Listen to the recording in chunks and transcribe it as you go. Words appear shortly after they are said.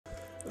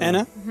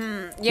Anna?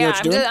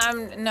 Yeah,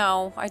 doing?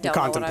 no, I don't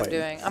know what I'm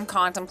doing. I'm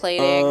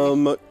contemplating.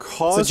 So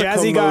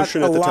Jazzy got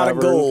a lot of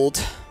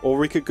gold. Or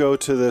we could go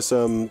to this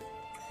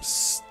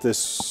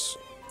this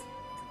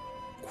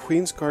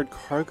Queen's Guard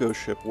cargo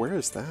ship. Where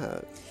is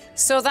that?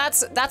 So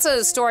that's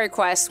a story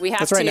quest. We have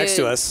to. That's right next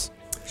to us.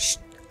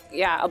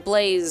 Yeah,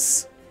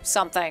 ablaze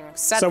something.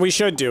 So we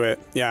should do it.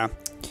 Yeah.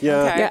 Yeah.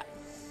 Okay. Yeah.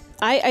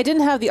 I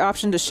didn't have the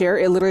option to share.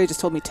 It literally just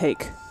told me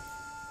take.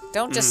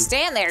 Don't just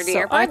stand there,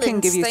 dear. So I can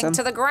give you Thing some.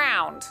 to the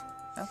ground.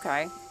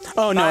 Okay.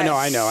 Oh, no, no,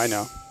 I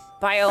know.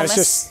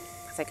 Biomas.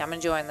 I think I'm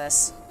enjoying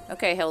this.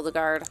 Okay,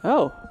 Hildegard.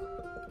 Oh.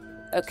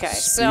 Okay,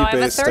 so I have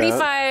a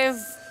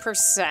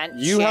 35%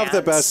 You have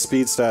the best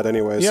speed stat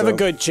anyway. You have a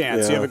good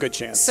chance. Yeah. You have a good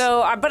chance.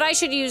 So, but I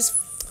should use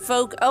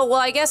focus. Oh, well,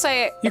 I guess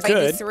if I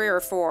do 3 or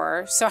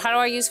 4. So how do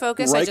I use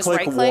focus? I just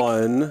right-click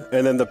 1,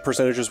 and then the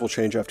percentages will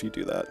change after you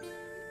do that.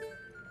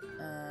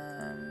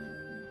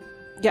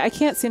 Yeah, I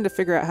can't seem to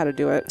figure out how to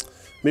do it.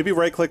 Maybe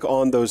right-click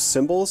on those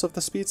symbols of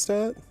the speed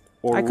stat?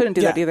 Or I couldn't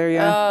do that either,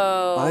 yeah.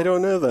 Oh. I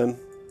don't know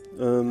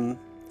then.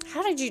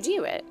 How did you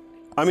do it?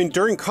 I mean,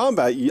 during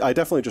combat, I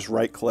definitely just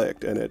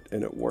right-clicked and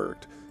it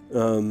worked.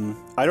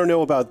 I don't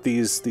know about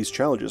these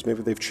challenges.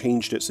 Maybe they've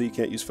changed it so you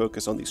can't use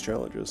focus on these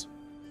challenges.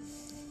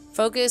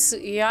 Focus,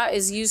 yeah,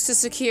 is used to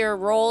secure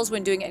rolls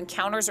when doing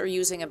encounters or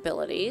using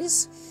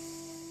abilities.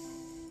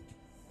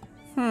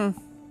 Well,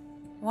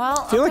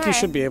 I feel like you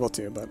should be able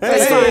to, but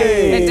it's fine.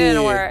 It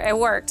didn't work. It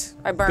worked.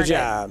 I burned Good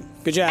job.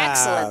 Good job.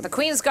 Excellent. The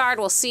Queen's Guard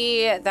will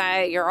see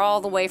that you're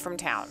all the way from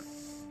town.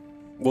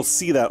 We'll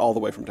see that all the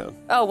way from town.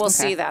 Oh, we'll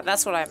see that.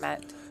 That's what I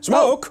meant.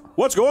 Smoke!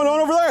 What's going on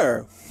over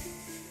there?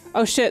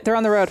 Oh shit, they're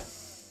on the road.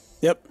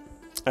 Yep.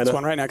 There's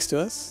one right next to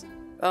us.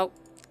 Oh,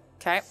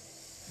 okay.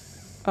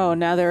 Oh,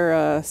 now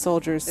they're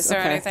soldiers. Is there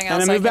anything else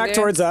And then move I can back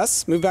do? towards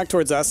us. Move back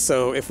towards us.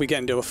 So if we get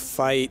into a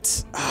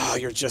fight, oh,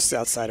 you're just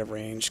outside of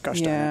range.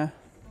 Gosh darn Yeah. it.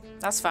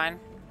 That's fine.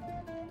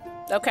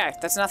 Okay,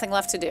 that's nothing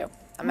left to do.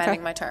 I'm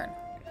ending my turn.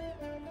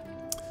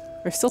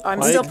 We're still.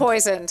 I'm still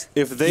poisoned.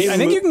 If they, I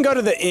think you can go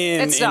to the inn.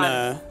 It's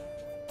done.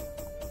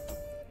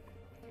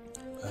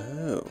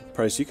 Oh,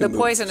 Price, you can The move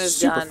poison is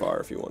super done. far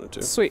if you wanted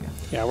to. Sweet.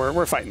 Yeah,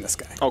 we're fighting this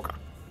guy. Okay.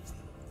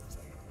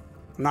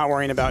 I'm not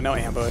worrying about no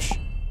ambush.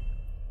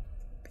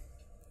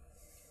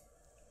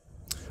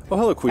 Oh,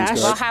 hello, Queen's Ash.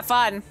 Well, Guard. have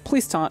fun.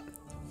 Please taunt.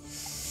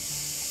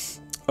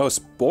 Oh,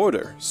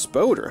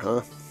 Spoder,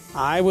 huh?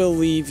 I will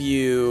leave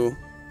you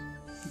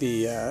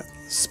the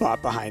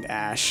spot behind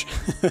Ash.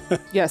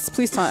 Yes,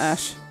 please taunt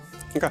Ash.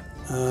 Okay.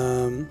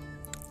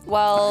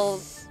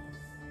 Well,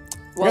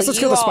 I guess let's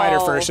kill the spider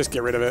first. Just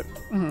get rid of it.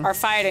 Are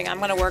fighting. I'm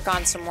going to work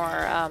on some more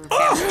damage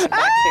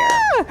back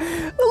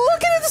here.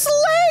 Look at its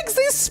legs!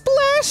 They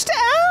splashed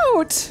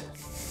out!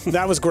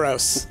 That was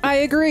gross. I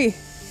agree.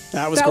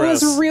 That was That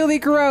gross. was really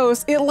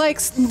gross. It like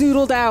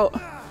noodled out.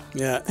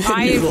 Yeah.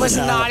 I was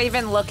not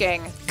even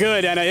looking.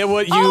 Good, Anna. You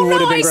would Oh, have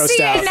no, been I grossed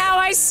see out. it now.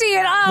 I see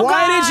it. Oh,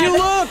 Why God. did you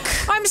look?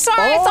 I'm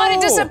sorry. I thought it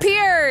Oh.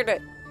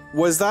 disappeared.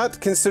 Was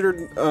that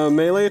considered a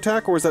melee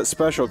attack, or was that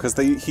special? Because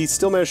he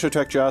still managed to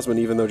attack Jasmine,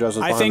 even though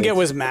Jasmine was I think behind it me.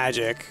 was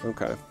magic.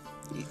 Okay.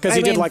 Because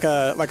he did like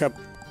a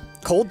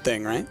cold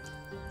thing, right?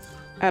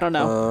 I don't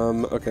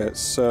know. Okay,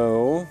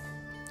 so...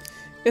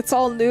 It's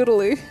all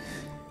noodly.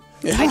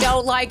 I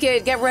don't like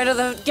it. Get rid of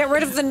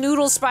the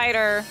noodle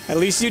spider. At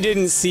least you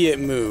didn't see it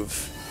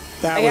move.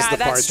 That was Yeah, the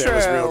part that's that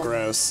was real true.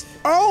 gross.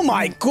 Oh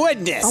my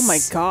goodness! Oh my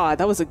god,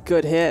 that was a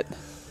good hit.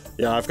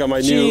 Yeah, I've got my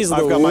Jeez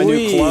new my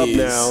new club Louise.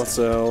 now,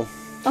 so...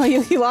 Oh,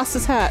 he lost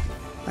his hat.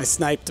 I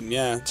sniped him.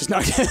 Yeah, just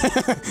not.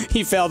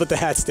 He fell, but the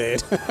hat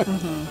stayed.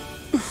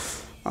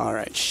 All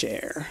right,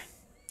 share.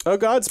 Oh,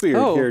 Godspeed.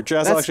 Oh, Here,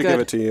 Jazz, I'll that's actually give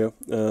good. it to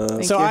you.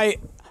 Thank So you.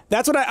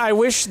 that's what I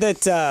wish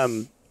that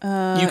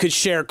you could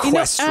share You know,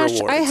 quest Ash,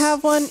 rewards. I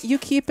have one. You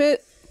keep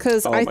it,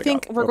 because Oh I my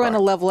think God. we're going to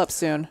Okay. level up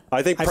soon.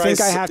 I think I Price...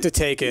 think I have to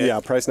take it. Yeah,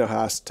 Price now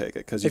has to take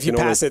it, because If you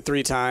pass it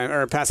 3 times,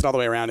 or pass it all the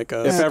way around, it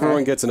goes. If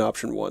everyone gets an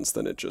option once,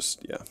 then it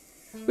just... Yeah.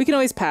 We can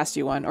always pass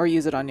you one, or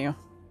use it on you.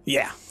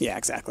 Yeah,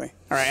 exactly.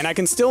 All right, and I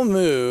can still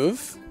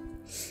move.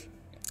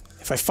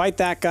 If I fight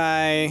that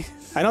guy,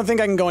 I don't think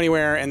I can go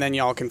anywhere, and then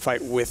y'all can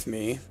fight with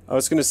me. I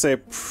was going to say...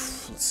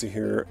 Let's see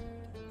here.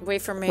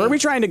 Wait for me. Where are we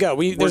trying to go?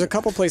 There's a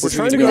couple places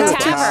We're we trying need to to go go.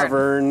 to the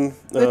Tavern.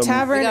 tavern. The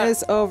tavern We got-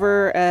 is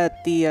over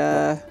at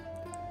the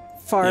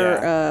far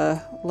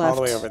left. all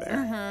the way over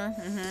there.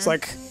 It's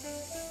like,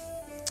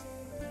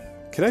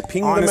 Can I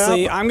ping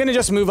honestly, the map? I'm going to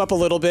just move up a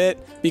little bit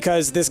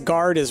because this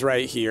guard is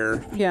right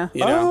here. Yeah.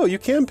 You know? Oh, you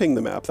can ping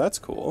the map. That's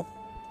cool.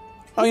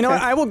 Oh, you know what?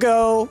 Okay.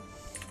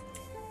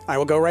 I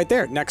will go right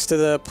there next to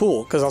the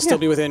pool because I'll still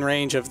be within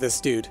range of this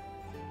dude.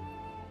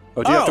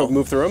 Oh, do you have Oh. to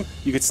move through him?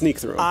 You could sneak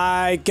through him.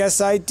 I guess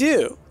I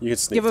do. You could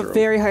sneak You have through a him.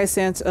 very high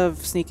sense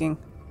of sneaking.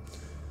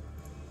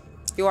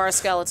 You are a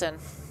skeleton.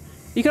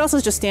 You can also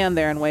just stand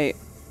there and wait.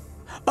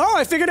 Oh,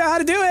 I figured out how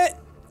to do it.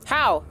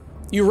 How?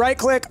 You right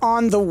click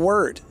on the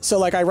word. So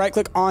like I right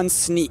click on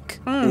sneak.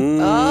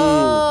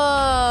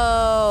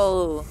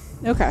 Oh.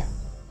 Okay.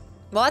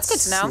 Well, that's good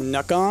to know.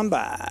 Snuck on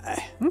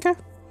by. Okay.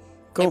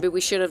 Cool. Maybe we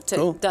should have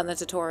Cool. done the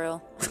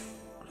tutorial.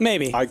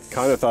 Maybe. I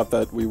kind of thought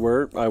that we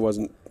were. I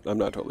wasn't. I'm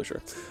not totally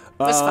sure.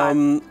 That's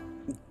fine.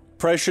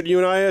 Price, should you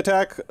and I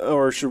attack,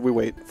 or should we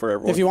wait for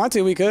everyone? If you want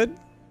to, we could.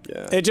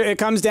 Yeah. It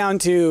comes down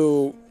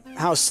to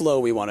how slow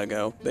we want to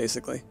go,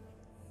 basically.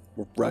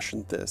 We're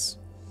rushing this.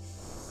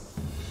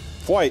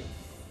 Fight.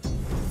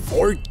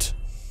 Fight.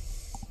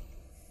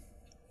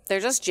 They're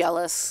just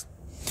jealous.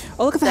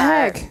 Oh, look at the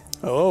hag.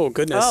 Oh,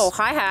 goodness. Oh,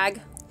 hi, hag.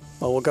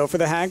 Well, we'll go for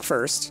the hag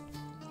first.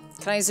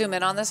 Can I zoom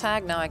in on this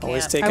hag? No, I can't.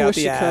 Always take I out wish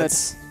the you could.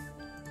 ads.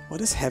 What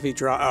is heavy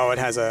draw? Oh, it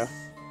has a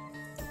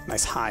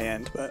nice high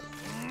end, but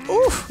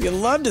oof, you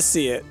love to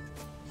see it.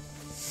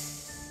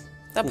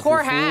 The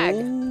poor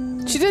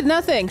hag. She did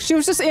nothing. She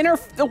was just in her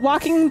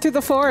walking through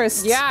the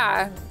forest.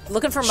 Yeah,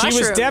 looking for mushrooms.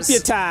 She was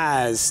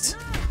deputized.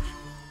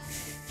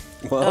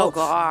 Well, Oh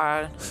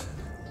God.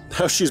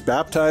 now she's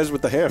baptized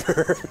with the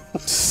hammer.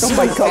 Oh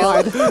my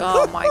god.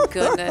 Oh my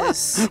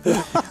goodness.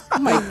 Oh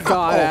my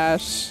god,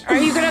 Ash. Are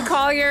you gonna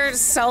call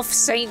yourself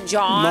Saint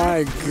John?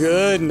 My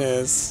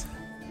goodness.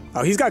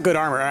 Oh, he's got good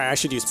armor. All right, I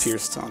should use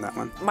pierced on that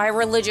one. My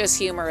religious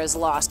humor is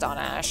lost on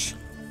Ash.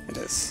 It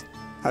is.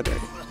 How dare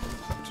you?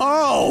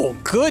 Oh,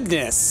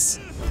 goodness.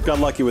 Got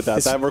lucky with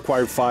that. That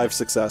required 5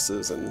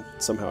 successes, and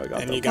somehow I got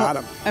And them. you got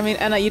him. I mean,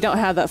 Anna, you don't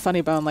have that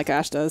funny bone like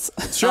Ash does.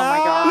 Oh my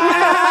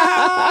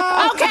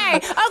God. Okay.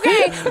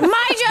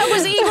 My joke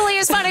was equally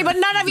as funny, but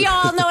none of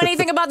y'all know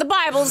anything about the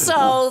Bible,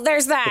 so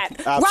there's that.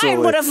 Absolutely. Ryan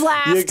would have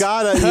laughed. You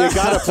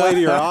gotta play to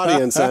your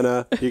audience,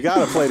 Anna. You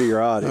gotta play to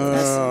your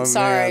audience.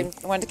 Sorry,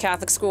 I went to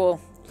Catholic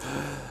school.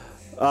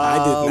 I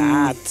did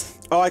not.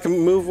 Oh, I can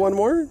move one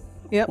more?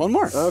 Yep. One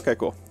more. Okay,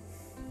 cool.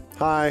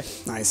 Hi.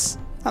 Nice.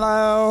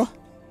 Hello.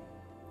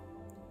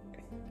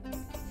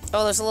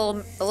 Oh, there's a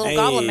little Hey.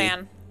 goblin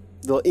man.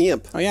 Little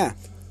imp. Oh, yeah.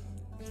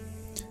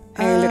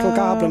 Hey, little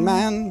goblin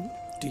man.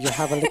 Do you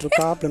have a little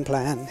goblin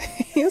plan?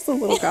 He's a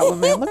little goblin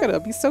man. Look at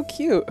him. He's so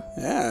cute.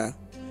 Yeah.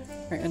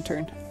 All right,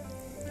 intern.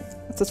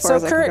 That's as far So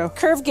as I can go.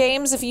 Curve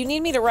Games, if you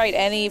need me to write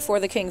any For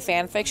the King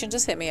fan fiction,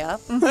 just hit me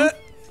up. Yeah,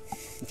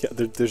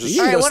 there's just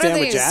You can Alright, go what are stand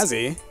with these?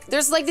 Jazzy.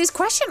 There's like these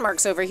question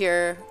marks over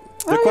here.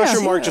 the Oh, question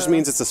yeah. mark just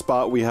means it's a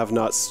spot we have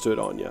not stood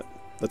on yet.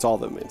 That's all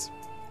that means.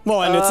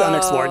 Well, and it's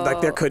unexplored.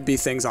 Like, there could be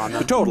things on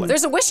them. Totally.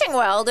 There's a wishing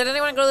well. Did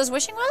anyone go to this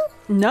wishing well?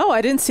 No,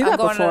 I didn't see that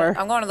before.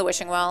 I'm going to the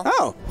wishing well.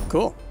 Oh,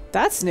 cool.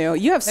 That's new.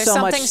 You have There's so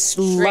something much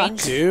strange. luck.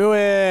 Do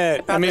it.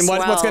 About I mean, this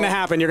what's well. going to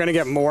happen? You're going to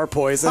get more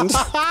poisoned.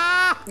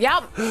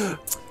 Yep.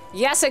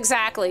 Yes,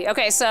 exactly.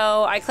 Okay,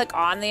 so I click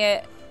on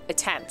the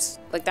attempt.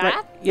 Like that?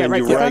 Right. Yeah, and right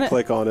you click on right it.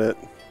 click on it.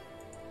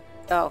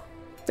 Oh.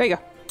 There you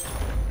go.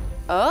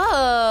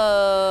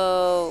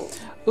 Oh.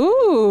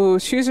 Ooh,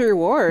 choose a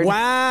reward.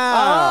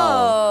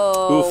 Wow.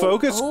 Oh. Ooh,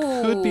 focus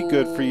could be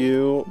good for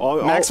you.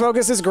 Max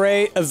focus is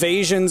great.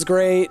 Evasion's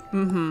great.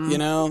 You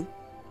know?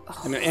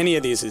 I mean, any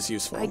of these is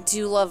useful. I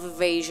do love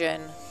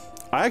evasion.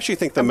 I actually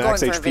think the I'm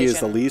max going for HP is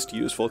the evasion. least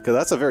useful because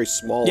that's a very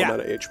small yeah.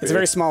 amount of HP. It's a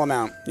very small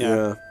amount.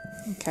 Yeah.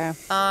 Okay.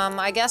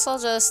 I guess I'll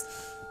just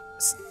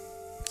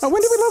Oh,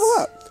 when did we level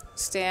up?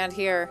 stand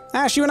here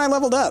Ash, you and I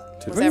leveled up.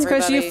 with It's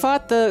because everybody. you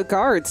fought the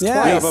guards Yeah.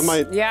 twice. Yeah,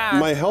 but Yeah.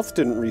 my health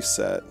didn't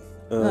reset.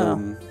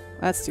 Oh,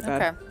 that's too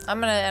bad. Okay, I'm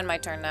gonna end my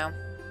turn now.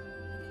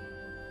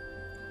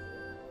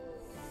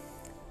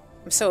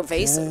 I'm so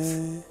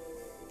evasive.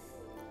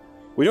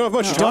 We don't have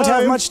much time. Don't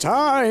have much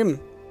time.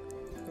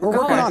 We're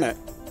working going. on it.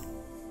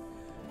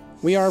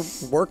 We are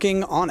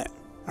working on it.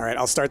 All right,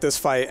 I'll start this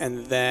fight,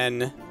 and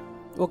then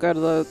We'll go to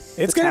the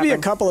it's going to be a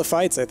tavern. couple of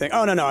fights, I think.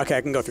 Oh, no. Okay,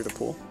 I can go through the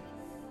pool.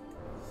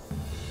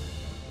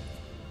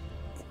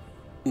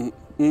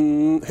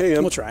 Hey,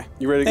 Imp. We'll try.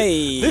 You ready? To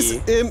Hey. This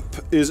imp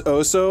is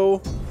also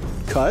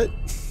cut.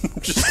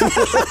 Yeah,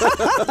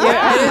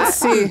 I didn't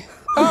see.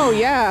 Oh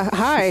yeah,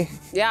 hi.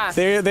 Yeah.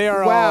 They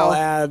are Wow. all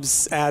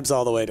abs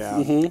all the way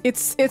down.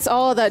 It's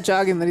all of that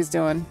jogging that he's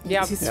doing.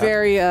 Yep. He's Yeah.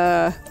 very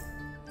Oh,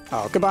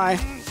 goodbye.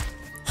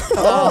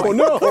 Oh,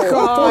 no!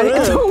 God.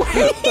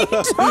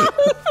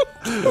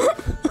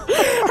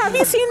 Have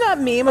you seen that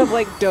meme of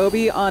like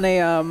Dobby on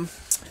a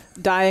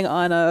dying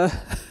on a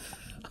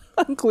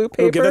on glue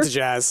paper? Ooh, give that to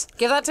Jazz.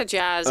 Give that to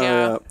Jazz.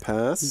 Yeah.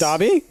 Pass.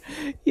 Dobby?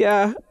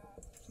 Yeah.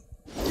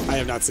 I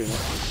have not seen it.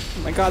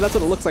 Oh my God, that's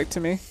what it looks like to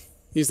me.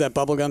 Use that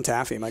bubblegum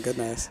taffy, my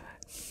goodness.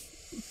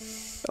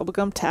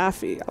 Bubblegum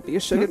taffy. I'll be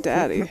your sugar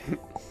daddy.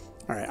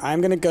 All right,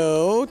 I'm going to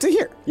go to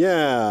here.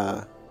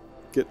 Yeah.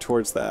 Get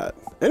towards that.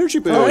 Energy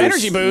boost. Oh,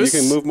 energy boost.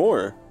 You can move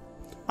more.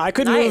 I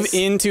could Nice.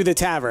 move into the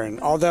tavern,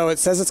 although it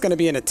says it's going to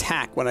be an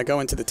attack when I go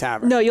into the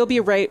tavern. No, you'll be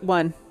right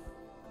one.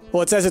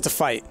 Well, it says it's a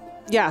fight.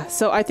 Yeah,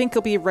 so I think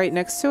you'll be right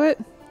next to it.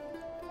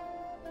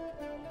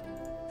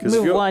 'Cause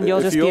Move one, you'll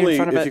if just you be in only,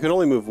 front of if it. you can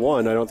only move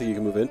one, I don't think you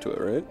can move into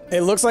it, right?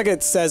 It looks like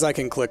it says I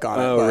can click on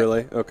it. Oh, but,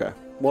 really? Okay.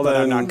 Well, But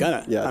then I'm not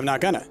gonna. Yeah. I'm not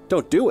gonna.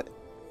 Don't do it.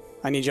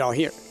 I need y'all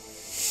here.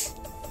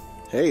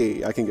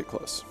 Hey, I can get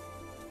close.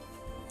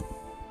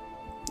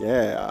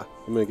 Yeah,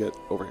 I'm gonna get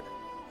over here.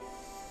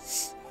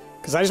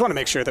 Because I just want to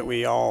make sure that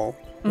we all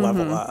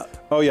level up.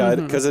 Oh yeah,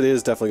 because it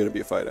is definitely gonna be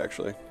a fight.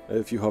 Actually,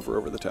 if you hover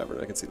over the tavern,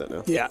 I can see that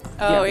now. Yeah.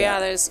 Oh yeah.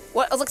 There's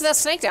what? Oh, look at that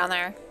snake down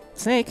there.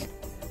 Snake.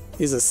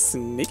 He's a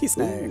sneaky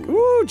snake.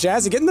 Ooh,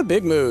 Jazzy, getting the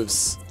big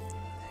moves.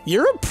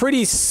 You're a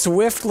pretty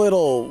swift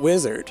little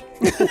wizard.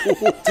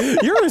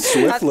 You're a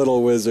swift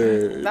little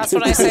wizard. That's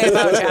what I say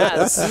about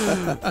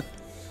Jazz.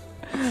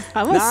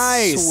 I'm a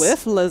Nice.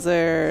 swift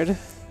lizard.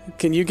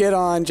 Can you get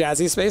on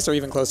Jazzy's space or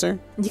even closer?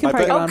 You can I probably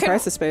bet- get on Okay.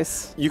 Price's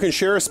space. You can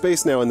share a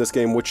space now in this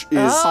game, which is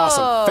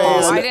Awesome.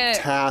 I didn't-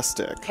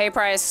 fantastic. Hey,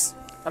 Price.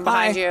 I'm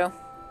behind Hi. you.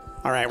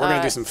 All right, we're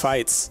going to do some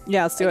fights.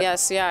 Yeah, let's do it.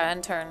 Yes, yeah,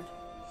 end turn.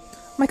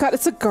 Oh my god,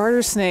 it's a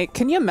garter snake.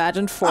 Can you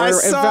imagine 4 I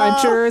saw-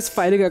 adventurers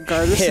fighting a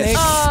garter Hiss. snake?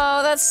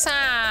 Oh, that's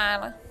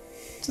sad.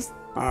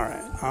 All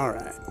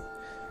right.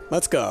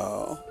 Let's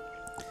go.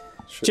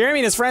 Jeremy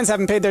and his friends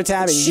haven't paid their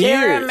tab in years.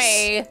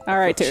 Jeremy. All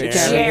right, Jeremy.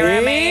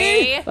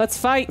 Jeremy. Let's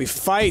fight. We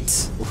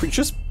fight.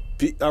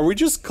 Are we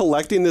just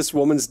collecting this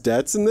woman's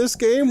debts in this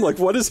game? Like,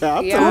 what is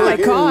happening? Yeah. Oh my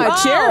god,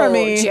 Oh,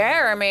 Jeremy.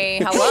 Jeremy.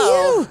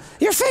 Hello.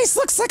 Your face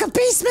looks like a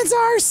basement's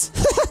arse.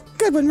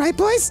 Good one, right,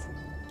 boys?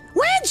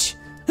 Wench,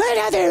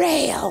 another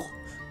ale.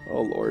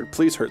 Oh lord,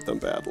 please hurt them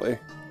badly.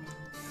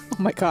 Oh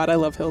my god, I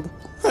love Hilda.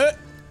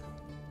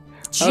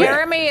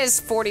 Jeremy is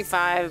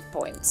 45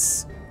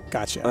 points.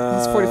 Gotcha.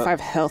 He's 45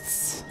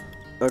 healths.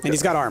 Okay. and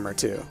he's got armor,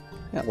 too.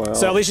 Well,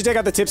 So at least you take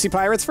out the tipsy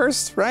pirates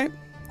first, right?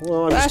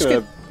 well, I'm just Ash gonna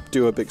could-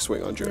 do a big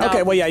swing on Jeremy.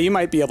 Okay, well, yeah, you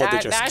might be able to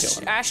just Ash,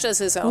 kill him. Ash does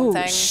his own Ooh,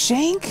 thing.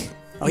 shank.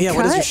 Oh, yeah,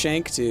 what does your Cut?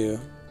 shank do?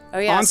 Oh,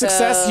 yeah. On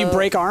success, you so-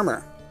 break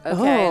armor.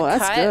 Okay, Oh,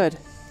 that's cut. good.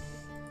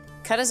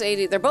 Cut is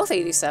 80. They're both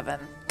 87.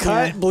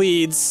 Cut Yeah.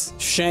 bleeds,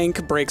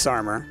 shank breaks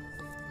armor.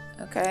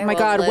 Okay. Oh my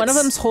god, one of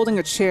them's holding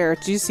a chair.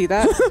 Did you see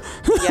that?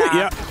 Yeah.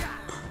 Yep.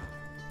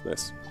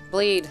 Nice.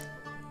 Bleed.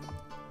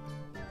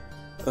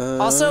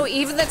 Also,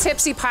 even the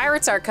tipsy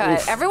pirates are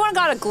cut. Everyone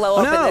got a glow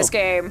up in no. this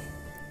game.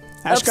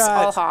 Ash Oops,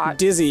 all got hot.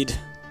 dizzied.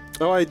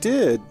 Oh, I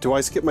did. Do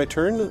I skip my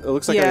turn? It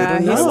looks like Yeah, I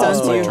he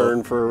lost stunned my you.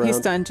 turn for a round. He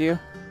stunned you.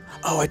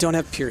 Oh, I don't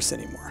have Pierce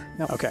anymore.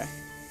 Nope. Okay.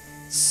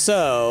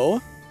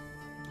 So,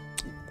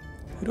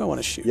 who do I want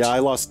to shoot? Yeah, I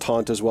lost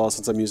taunt as well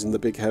since I'm using the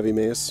big heavy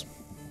mace.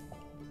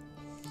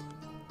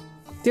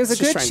 There's a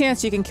Just good trying-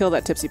 chance you can kill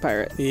that tipsy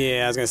pirate.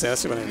 Yeah, I was going to say,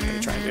 that's what I'm going to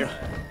try and do.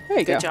 There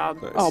you go. Good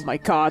job. Nice. Oh my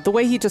god, the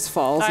way he just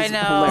falls I is know.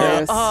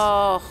 hilarious.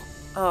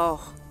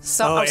 Oh.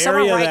 Someone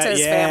area write that- to his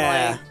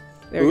yeah. family.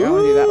 There you go, I'm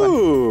gonna do that one.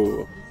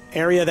 Ooh.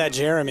 Area that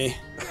Jeremy.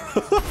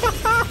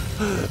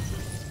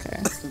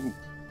 Okay.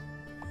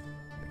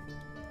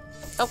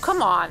 Oh,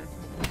 come on.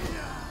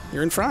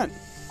 You're in front.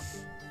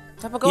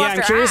 Don't go Yeah,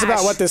 after I'm curious Ash.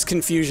 about what this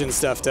confusion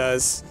stuff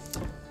does.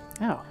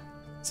 Oh.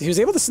 So he was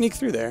able to sneak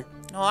through there.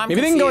 No, I'm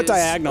Maybe they can go with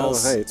confused. Oh,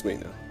 diagonals. hey, it's me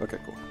now. Okay,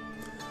 cool.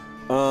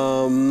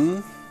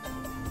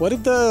 What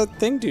did the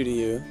thing do to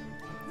you?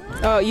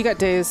 Oh, you got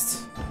dazed.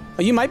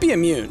 Oh, you might be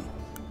immune.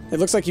 It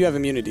looks like you have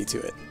immunity to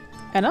it.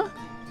 Anna?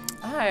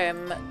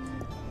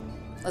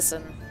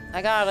 Listen,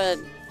 I gotta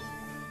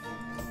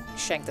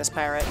shank this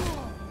pirate.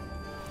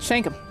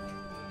 Shank him.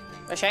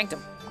 I shanked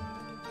him.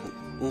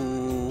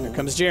 Here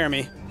comes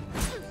Jeremy.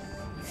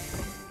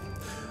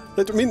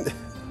 I mean,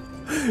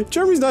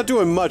 Jeremy's not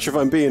doing much if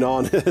I'm being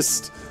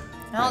honest.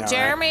 Well, know,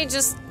 Jeremy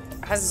just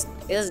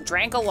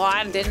drank a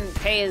lot and didn't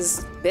pay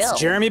his bill.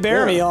 Jeremy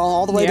Baramy Yeah.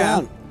 all the way Yeah.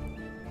 down.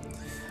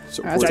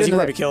 So That's Jazz, good. you can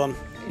probably kill him.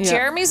 Yeah.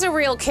 Jeremy's a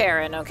real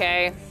Karen,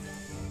 okay?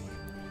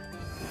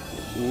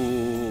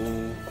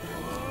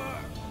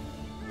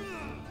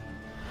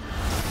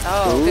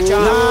 Oh, good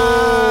job.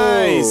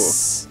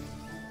 Nice.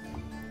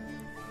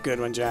 Good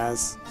one,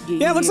 Jazz.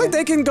 Yeah, it looks Yeah. like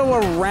they can go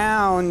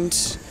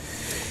around.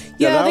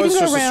 Yeah, that they was can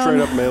go just a around.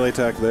 straight up melee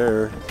attack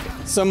there.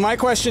 So my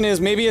question is,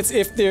 maybe it's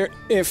if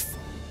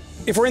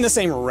we're in the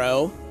same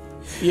row,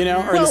 you know,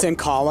 or in the Well- same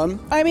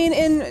column. I mean,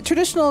 in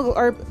traditional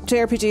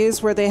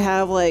JRPGs where they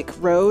have like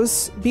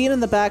rows, being in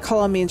the back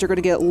column means you're going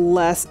to get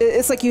less.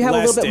 It's like you have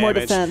Less a little bit more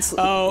damage. defense.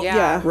 Oh,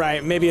 Yeah.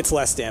 right. Maybe it's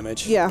less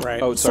damage. Yeah.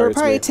 Right. Oh, So sorry, we're it's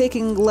probably me.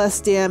 taking less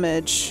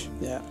damage,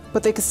 Yeah.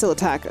 but they could still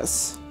attack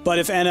us. But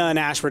if Enna and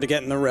Ash were to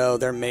get in the row,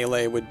 their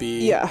melee would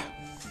be Yeah.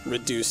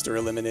 reduced or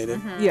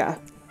eliminated. Yeah.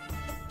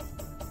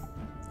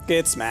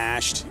 Get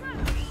smashed.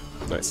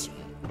 Nice.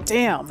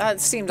 Damn.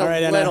 That seemed a All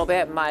right, Anna. little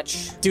bit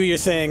much. Do your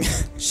thing.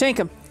 Shank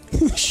him.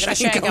 Gonna shank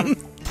him.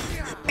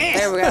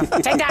 There we go.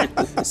 Take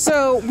that.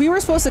 So we were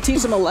supposed to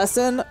teach them a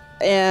lesson,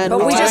 and But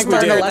we we just just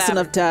learned the murdered lesson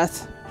them. of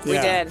death. We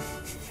Yeah. did.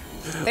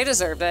 They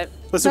deserved it.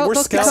 Listen, No, we're,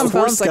 they'll become we're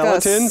bones like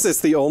us. skeletons. It's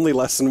the only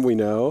lesson we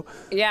know.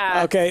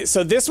 Yeah. Okay,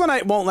 so this one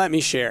I won't let me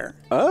share.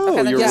 Oh, Okay,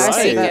 then you're just I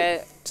see take right. that.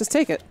 it. Just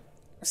take it.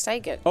 Just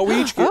take it. Oh, we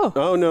each get. Oh.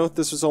 Oh. No,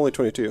 this was only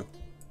 22.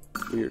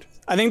 Weird.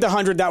 I think the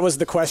 100, that was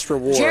the quest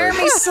reward.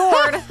 Jeremy's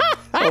sword.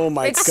 Oh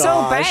my It's gosh.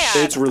 so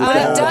bad. It's really but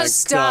bad. it Oh my does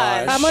stun.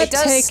 gosh. I'm gonna It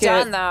does take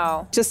stun it.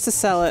 though. Just to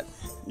sell it.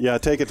 Yeah,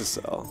 take it to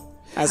sell.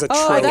 As a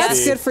Oh, trophy.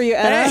 that's good for you,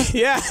 Anna. Hey,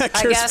 yeah, I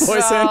cures guess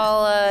poison.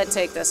 I'll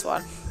take this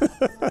one.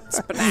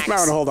 Might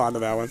want to hold on to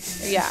that one.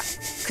 Yeah,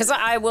 because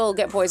I will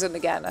get poisoned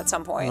again at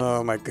some point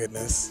Oh my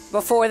goodness.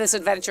 before this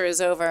adventure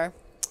is over.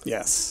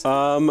 Yes.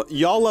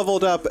 Y'all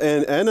leveled up,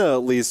 and Enna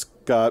at least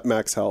got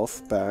max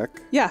health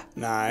back. Yeah.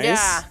 Nice.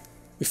 Yeah.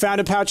 We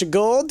found a pouch of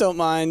gold. Don't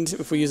mind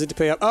if we use it to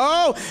pay up.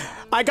 Oh,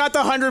 I got the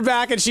 100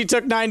 back and she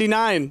took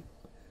 99.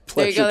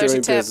 pleasure go, there's doing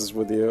your tip. business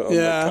with you. Oh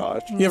Yeah. my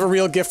gosh. You have a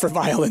real gift for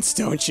violence,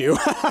 don't you?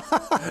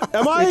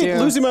 Am I do.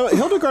 losing my...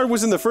 Hildegard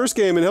was in the first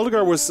game, and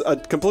Hildegard was a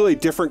completely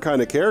different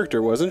kind of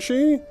character, wasn't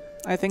she?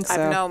 I think so. I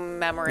have no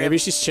memory. Maybe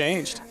she's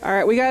changed. All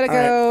right, we gotta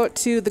go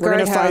to the We're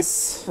gonna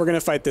guardhouse. We're gonna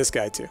fight this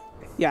guy too.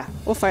 Yeah,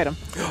 we'll fight him.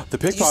 The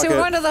Did you say pickpocket. we're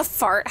going to the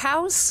fart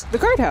house? The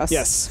guardhouse.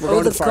 Yes, we're Oh,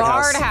 going the to the fart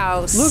guard house.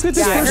 house. Look at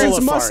this Yeah, person's full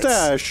of farts.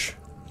 mustache.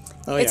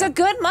 Oh, It's yeah. a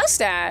good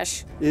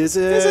mustache. Is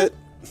it?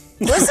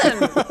 Listen,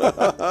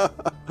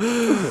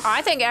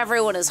 I think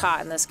everyone is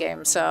hot in this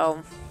game,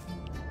 so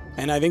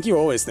And I think you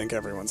always think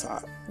everyone's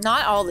hot.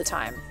 not all the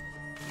time.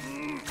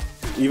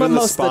 Even the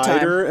most of the time.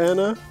 spider,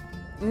 Anna?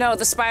 No,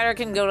 the spider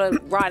can go to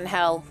rotten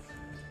hell.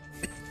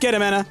 Get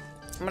him, Anna.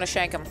 I'm gonna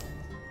shank him.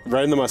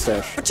 Right in the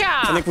mustache.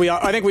 I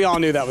think we all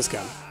knew that was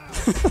coming.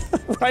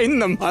 Right in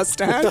the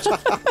mustache.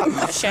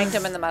 I shanked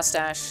him in the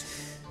mustache.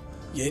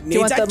 It Do you needs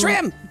want that the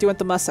trim. Do you want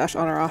the mustache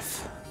on or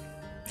off?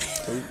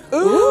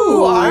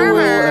 Ooh, I will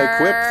armor.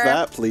 equip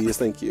that, please.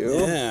 Thank you.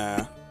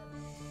 Yeah.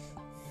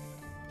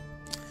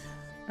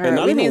 All And right,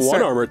 not we even need to one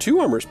start- armor. 2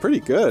 armor is pretty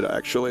good,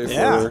 actually.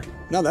 Yeah. For...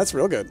 No, that's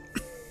real good.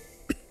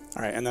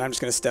 All right, and then I'm just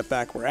gonna step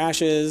back where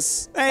Ash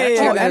is. Hey,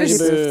 Oh, I got energy energy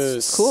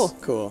boost. boost. Cool.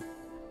 Cool.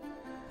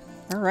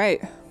 All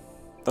right.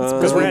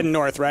 Because we're heading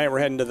north, right? We're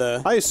heading to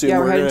the I assume Yeah,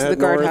 we're we're heading gonna to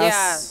the head north.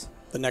 guardhouse.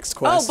 the next Oh,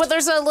 quest. but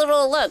there's a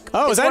little look.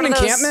 Oh, It's is that one an of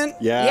those- encampment?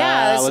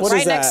 Yeah, it's What right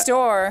is that? next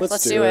door.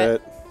 Let's do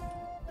it.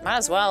 Might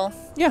as well.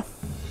 Yeah,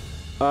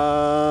 We are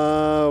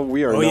Oh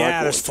not yeah,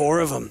 going- there's 4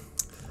 of them.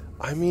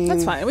 I mean...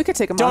 that's fine. We could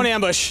take them Don't on.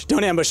 ambush.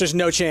 Don't ambush. There's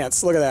no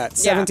chance. Look at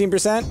that. Yeah.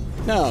 17%?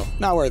 No,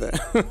 not worth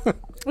it.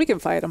 We can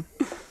fight them.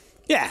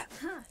 Yeah.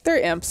 They're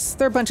imps.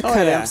 They're a bunch of Oh,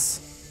 cut yeah. imps.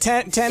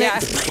 10 Yeah.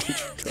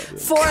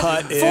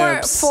 Cut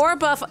imps. Four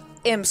buff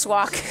imps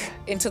walk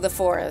into the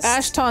forest.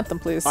 Ash, taunt them,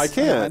 please. I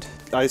can't.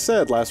 I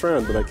said last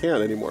round, but I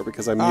can't anymore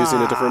because I'm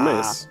using a different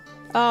mace.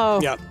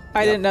 Oh, Yep.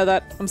 I didn't know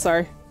that. I'm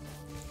sorry.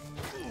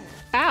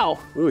 Ow.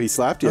 Ooh, he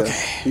slapped you.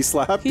 He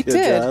slapped He you, did.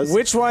 Jazz.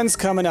 Which one's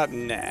coming up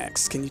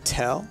next? Can you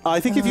tell? I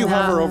think if you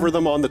hover over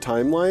them on the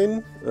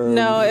timeline...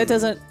 No, it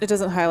doesn't. It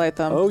doesn't highlight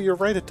them. Oh, you're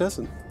right, it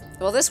doesn't.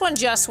 Well, this one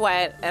just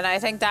went, and I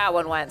think that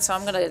one went, so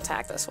I'm going to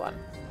attack this one.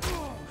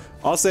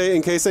 I'll say,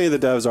 in case any of the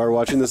devs are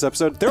watching this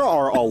episode, there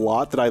are a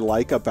lot that I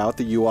like about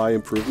the UI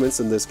improvements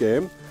in this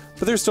game,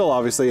 but there's still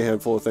obviously a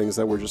handful of things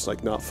that we're just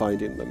like not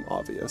finding them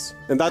obvious,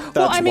 and that's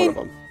I mean,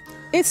 one of them.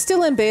 It's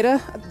still in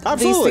beta.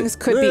 Absolutely. These things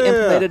could be Yeah, yeah, yeah.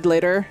 implemented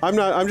later.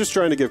 I'm just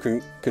trying to give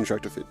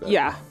constructive feedback.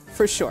 Yeah,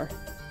 for sure.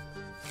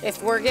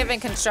 If we're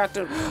giving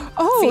constructive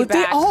Oh,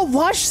 feedback. they all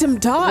watched him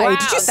die. Wow,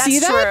 Did you that's see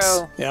that?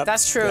 True. Yep.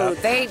 That's true. Yep.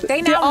 They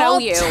They now know all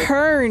you.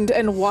 turned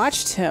and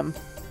watched him.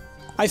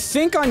 I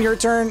think on your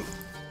turn,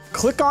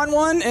 click on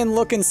one and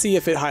look and see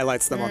if it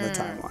highlights them on the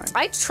timeline.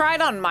 I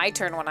tried on my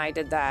turn when I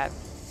did that.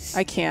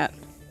 I can't.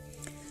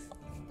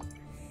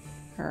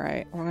 All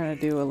right, we're gonna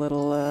do a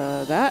little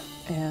that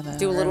and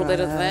Do a little bit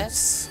of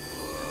this.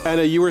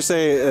 Anna, you were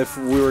saying if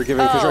we were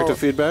giving constructive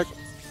feedback?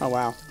 Oh,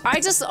 wow.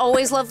 I just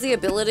always love the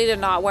ability to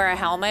not wear a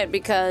helmet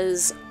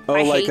because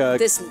I like hate a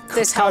this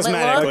helmet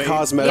cosmetic. look. A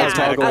cosmetic Yeah,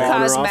 toggle a on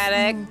or off?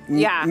 cosmetic.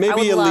 Yeah, I Maybe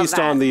would at love least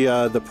that. on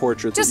the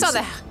portrait. Just that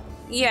on you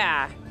the,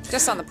 yeah,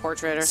 just on the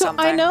portrait or So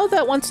something. I know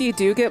that once you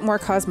do get more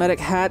cosmetic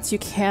hats, you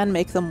can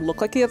make them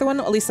look like the other one.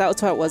 At least that's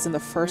how it was in the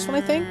first one,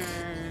 I think. see.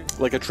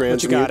 Like a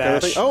transmute got, kind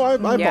of thing. Ash? Oh, I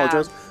Yeah.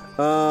 apologize.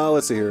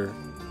 Let's see here.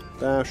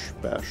 Bash.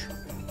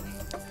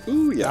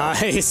 Ooh, yeah.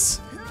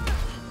 Nice.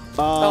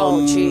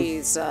 Oh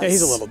Jesus! Yeah,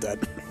 he's a little dead.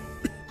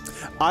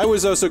 I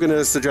was also going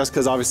to suggest,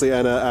 because obviously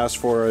Anna asked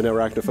for an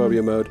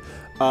arachnophobia mode.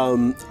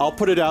 I'll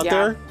put it out Yeah.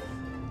 there.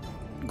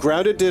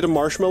 Grounded did a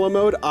marshmallow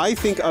mode. I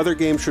think other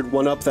games should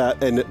one-up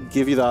that and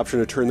give you the option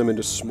to turn them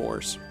into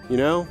s'mores. You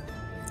know?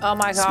 Oh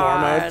my S'more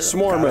God! mode.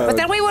 S'more mode. But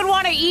then we would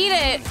want to eat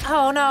it.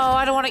 Oh no,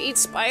 I don't want to eat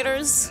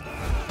spiders.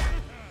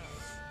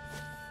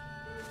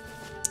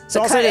 So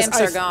The I'll say cut this,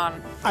 imps are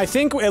gone. I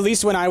think at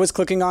least when I was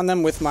clicking on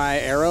them with my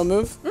arrow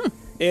move,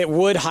 it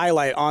would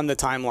highlight on the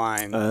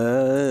timeline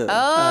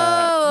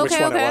Oh, which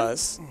okay, one okay. it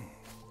was.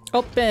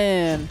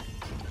 Open.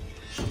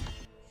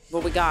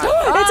 What we got?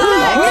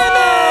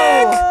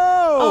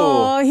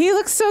 Oh, he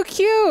looks so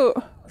cute.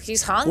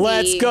 He's hungry.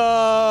 Let's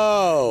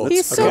go.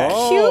 He's so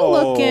go. cute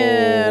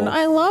looking.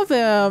 I love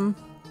him.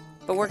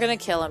 But we're gonna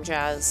kill him,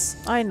 Jazz.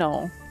 I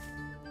know.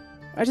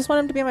 I just want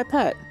him to be my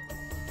pet,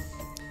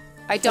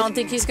 I don't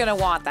think he's gonna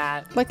want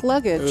that. like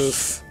luggage.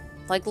 Oof.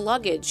 Like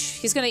luggage.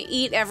 He's gonna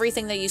eat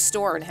everything that you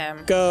store in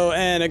him. Go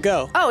and a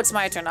go. Oh, it's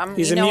my turn.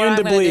 He's you know what immune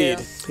to I'm gonna bleed.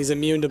 do. He's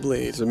immune to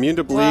bleed. He's immune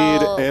to bleed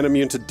Well- and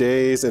immune to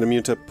daze and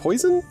immune to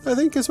poison, I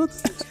think is what.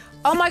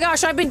 Oh my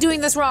gosh, I've been doing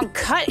this wrong.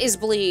 Cut is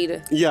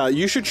bleed. Yeah,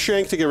 you should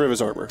shank to get rid of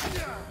his armor.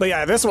 But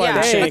yeah, this one, Yeah, the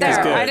but shake is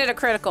there, good. I did a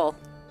critical.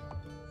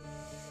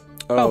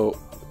 Oh,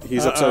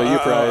 he's upset at you,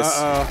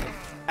 Price.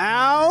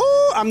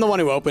 Ow! I'm the one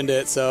who opened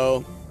it,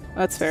 so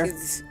That's fair.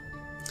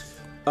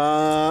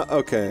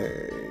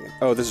 Okay.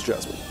 Oh, this is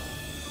Jasmine.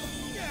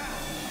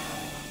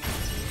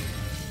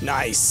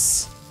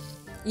 nice.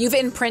 You've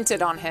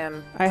imprinted on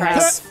him. I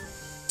Price.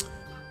 have.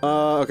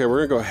 Okay,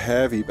 we're gonna go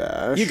heavy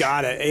bash. You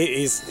got it.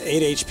 He's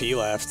 8 HP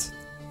left.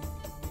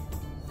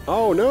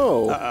 Oh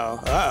no.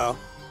 Uh-oh.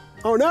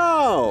 Oh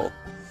no.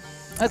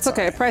 That's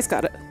okay. Price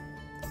got it.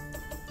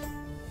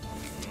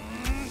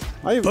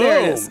 There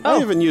it is. I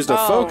even used a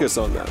focus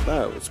on that.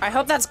 That was I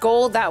hope that's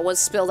gold that was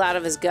spilled out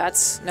of his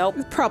guts. Nope.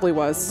 It probably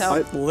was.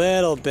 No.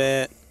 Little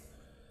bit.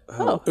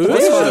 Oh.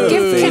 Ooh.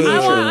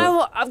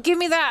 Give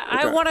me that.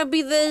 Okay. I want to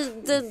be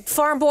the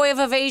farm boy of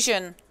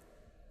evasion.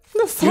 The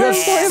You farm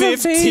have boy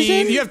of 15.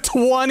 evasion. You have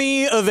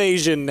 20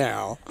 evasion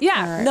now.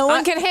 Yeah, right. no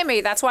one can hit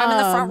me. That's why I'm in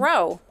the front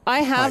row.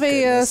 I have My a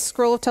goodness.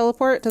 scroll of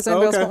teleport. Does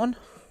anybody else want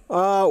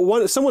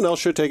one? someone else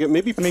should take it.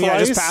 Maybe mean, Price. yeah,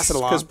 just pass it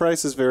along. Because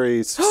Price is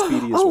very speedy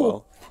as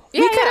well.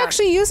 Yeah, We could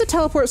actually use a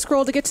teleport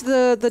scroll to get to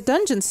the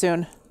dungeon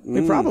soon.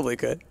 We probably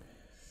could.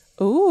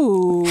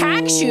 Ooh.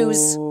 Hag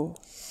shoes.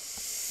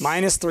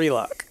 -3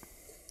 luck.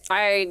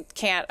 I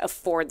can't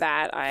afford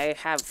that. I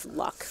have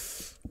luck.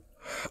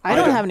 I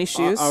don't have any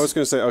shoes. I was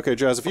going to say, okay,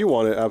 Jazz, if you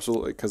want it,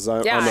 absolutely. Because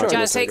I'm Yeah, not gonna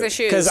just take the it.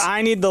 shoes. Because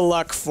I need the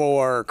luck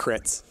for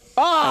crits.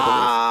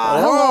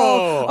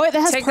 Hello. Oh, wait, that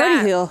has Take party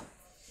that. heal.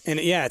 And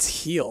yeah, it's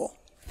heal.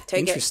 Take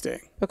it. Interesting.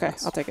 Okay,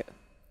 I'll take it.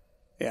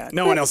 Yeah,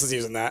 no one else is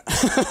using that.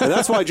 And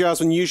that's why,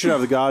 Jasmine, you should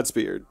have the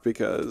Godspeed.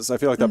 Because I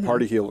feel like that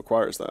party heal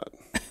requires that.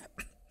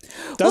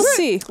 We'll it?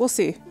 see. We'll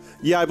see.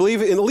 Yeah, I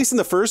believe, at least in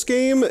the first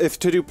game, if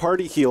to do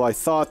party heal, I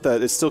thought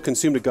that it still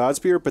consumed a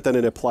Godspear, but then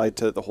it applied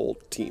to the whole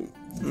team.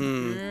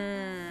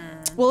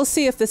 We'll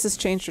see if this has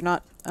changed or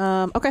not.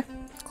 Okay,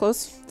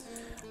 close.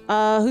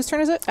 Whose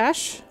turn is it?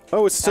 Ash?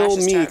 Oh, it's still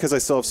Ash's me turn. because I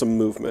still have some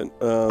movement.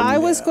 I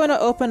was going to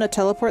open a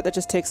teleport that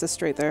just takes us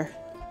straight there.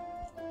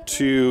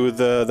 To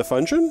the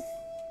function?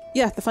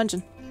 Yeah, the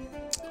function.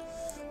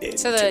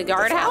 To the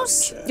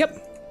guardhouse?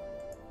 Yep.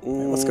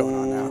 What's going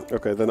on now?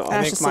 Okay, then I I'll...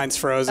 Ash think is mine's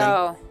frozen.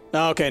 Oh.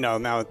 Oh, okay, no,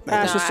 now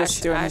Ash No, is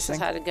just doing Ash his has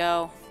thing. had to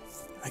go.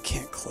 I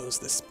can't close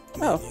this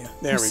Oh, menu. There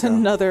we there's go.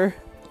 another.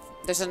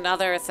 There's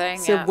another thing.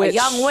 It's a Yeah. A witch.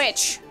 young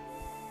witch.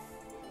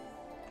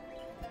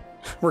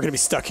 We're gonna be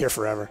stuck here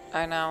forever.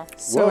 I know.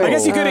 So Whoa. I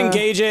guess you could uh,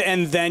 engage it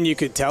and then you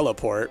could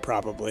teleport,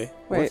 probably.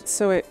 Wait,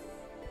 so wait.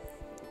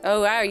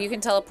 Oh, wow. You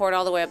can teleport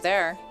all the way up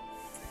there.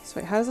 So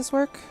wait, how does this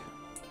work?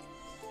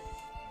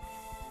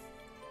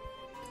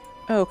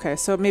 Oh, okay,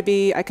 so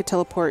maybe I could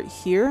teleport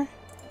here.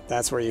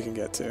 That's where you can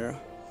get to.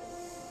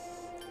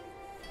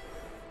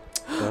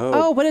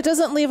 Oh, but it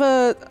doesn't leave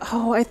a.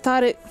 Oh, I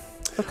thought it.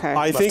 Okay.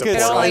 I think Left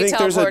it's. a portal. I think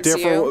there's a It only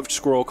teleports different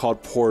scroll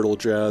called Portal,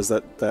 Jazz,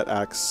 that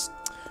acts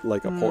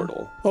like a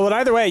portal. Well, but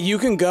either way, you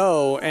can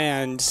go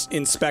and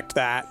inspect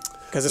that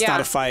because it's Yeah.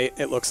 not a fight.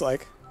 It looks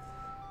like.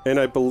 And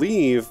I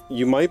believe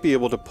you might be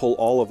able to pull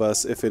all of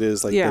us if it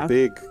is like Yeah. the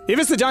big. If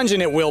it's the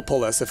dungeon, it will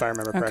pull us, if I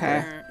remember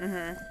correctly.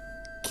 Okay.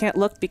 Can't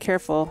look. Be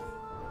careful.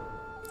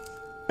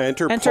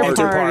 Enter Enter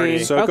party.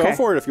 party. So Okay. go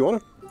for it if you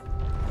want to.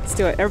 Let's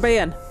do it. Everybody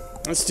in.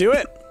 Let's do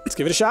it. Let's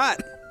give it a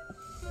shot.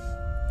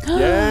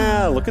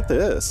 Yeah, look at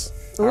this.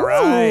 All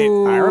right,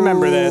 I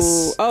remember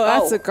this. Oh,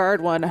 that's Oh. a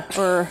guard one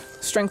or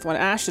strength one.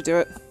 Ash should do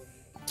it.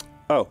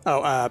 Oh,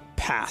 Oh,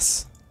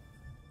 pass.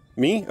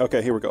 me?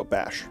 Okay, here we go.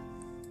 Bash.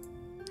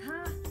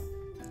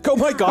 Oh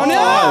my god!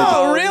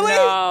 No, really?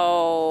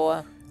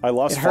 No. I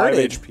lost It 5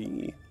 hurted.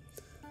 HP.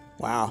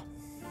 Wow.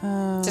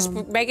 Just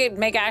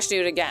make Ash do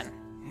it again.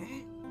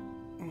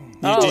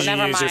 Did you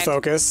never use your mind.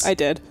 focus? I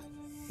did.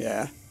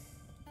 Yeah.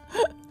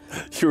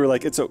 You were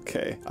like, it's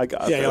okay. I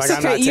got Yeah, this. you're like, I'm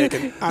Okay, not you-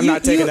 taking. I'm you-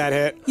 not taking you- that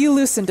hit. You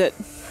loosened it.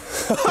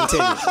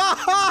 Continue.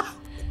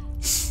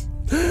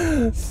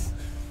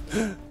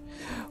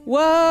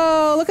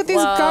 Whoa! Look at these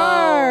Whoa.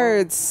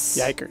 guards.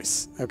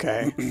 Yikers.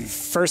 Okay.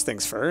 First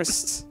things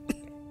first.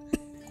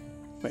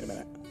 Wait a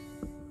minute.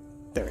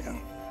 There we go.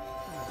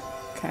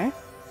 Okay.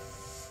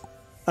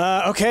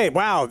 Okay.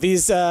 Wow.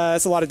 These.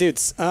 That's a lot of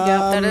dudes.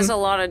 That is a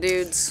lot of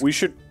dudes. We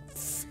should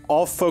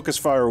all focus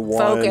fire one.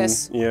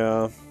 Focus.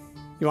 Yeah.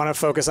 You want to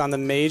focus on the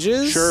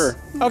mages? Sure.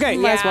 Okay.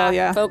 Might as well,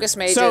 yeah. Focus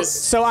mages.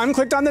 So I'm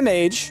clicked on the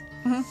mage,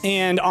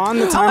 and on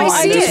the oh, timeline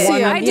I see there's it.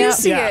 one. I do Yeah.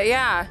 see Yeah. it.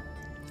 Yeah.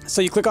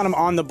 So you click on them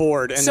on the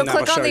board, and So then that will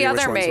click show on the you which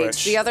other one's mage.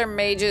 which. The other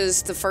mage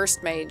is the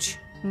first mage.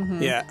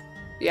 Yeah.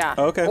 Yeah.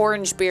 Okay.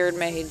 Orange beard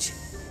mage.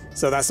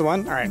 So that's the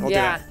one. All right. We'll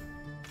Yeah. do that.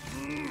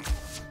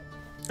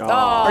 Oh.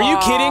 Are you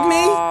kidding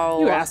me?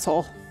 You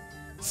asshole.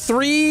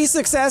 3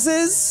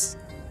 successes.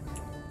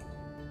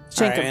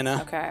 Shank All right, him.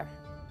 Anna. Okay.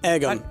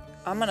 Egg 'em.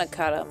 I'm gonna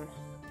cut him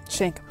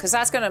Shank him. because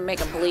that's gonna make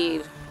him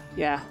bleed.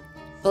 Yeah.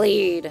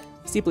 Bleed.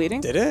 Is he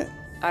bleeding? Did it?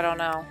 I don't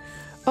know.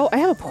 Oh, I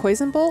have a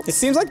poison bolt. It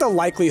seems like the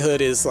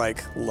likelihood is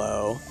like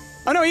low.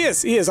 Oh no, he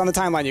is. He is on the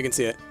timeline. You can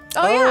see it.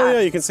 Oh, Oh, yeah. yeah,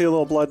 you can see a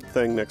little blood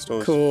thing next to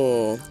us.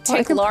 Cool. I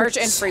Take can large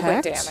and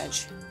frequent protect?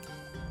 damage.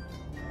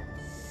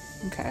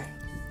 Okay.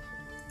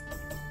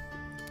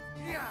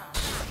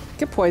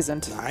 Get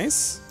poisoned.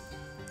 Nice.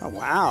 Oh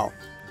wow.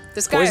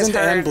 This guy is Poisoned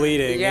hurt. and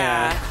bleeding,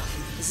 yeah.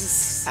 This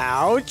is-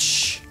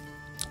 Ouch.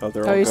 Oh,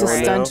 they're Oh, all he just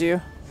going stunned now.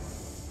 you.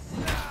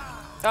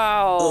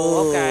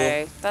 Oh,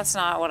 okay. That's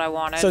not what I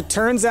wanted. So it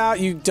turns out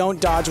you don't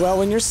dodge well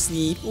when you're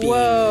sleeping.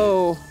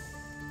 Whoa.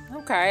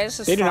 okay, this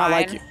is They do not fine.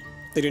 like you.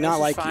 They do not is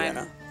like you, fine.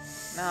 Anna.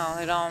 No,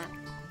 they don't.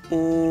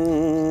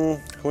 How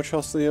much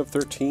else do you have?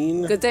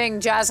 13? Good thing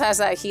Jazz has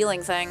that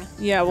healing thing.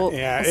 Yeah, well,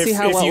 Yeah, we'll see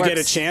how if well you it get a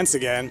works. chance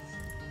again.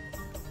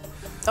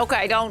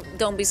 Okay,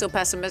 don't be so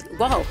pessimistic.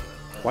 Whoa.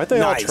 Why'd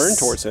they all Nice. turn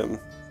towards him?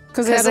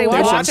 Because Because they they had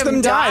to watch Watch him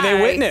them die. They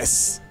die.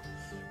 witness.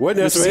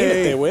 Witness You've seen it.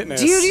 They me.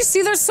 witness. Do you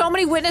see there's so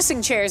many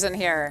witnessing chairs in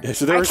here?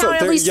 So I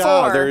count at least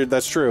 4.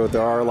 that's true.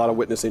 There are a lot of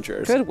witnessing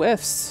chairs. Good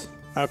whiffs.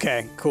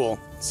 Okay, cool.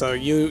 So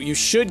you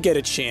should get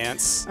a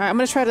chance. All right, I'm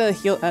gonna try to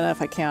heal Anna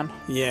if I can.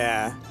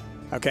 Yeah.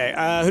 Okay.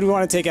 Who do we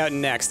want to take out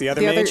next? The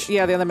other The other, mage?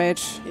 yeah, the other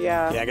mage.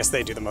 Yeah. Yeah, I guess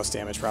they do the most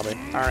damage probably.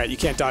 All right, you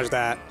can't dodge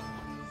that.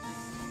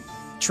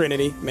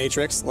 Trinity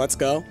Matrix. Let's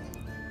go.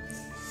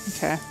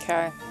 Okay.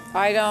 Okay.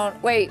 I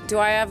don't. Wait, do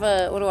I have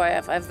a. What do I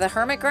have? I have the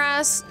Hermit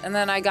Grass, and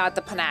then I got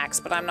the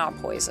Panax, but I'm not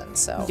poisoned,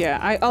 so.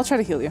 Yeah, I'll try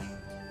to heal you.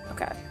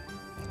 Okay.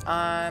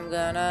 I'm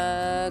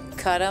gonna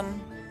cut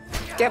him.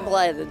 Get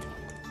blooded.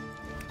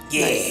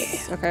 Yeah.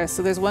 Okay,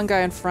 so there's one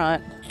guy in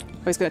front. Oh,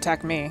 he's gonna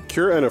attack me.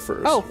 Cure Anna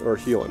first. Oh. Or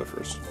heal Anna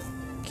first.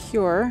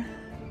 Cure.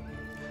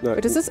 No,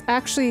 But does this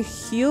actually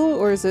heal,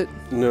 or is it?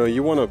 no,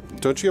 you want to...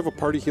 Don't you have a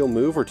party heal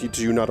move, or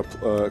do you not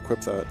equip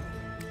that?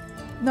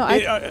 No,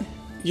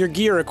 Your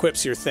gear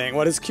equips your thing.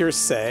 What does Cure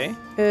say?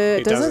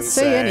 it doesn't doesn't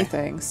say say.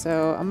 anything.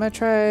 So I'm gonna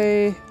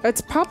try. It's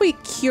probably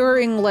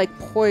curing like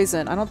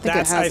poison. I don't think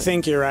That's. it has. I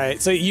think you're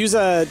right. So use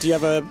a. Do you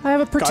have a? I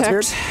have a protect.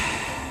 Godsbeard?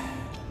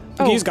 You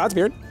can use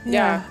Godsbeard.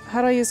 Yeah.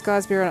 How do I use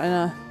Godsbeard on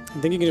Anna? I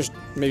think you can just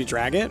maybe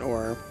drag it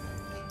or.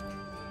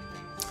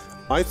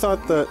 I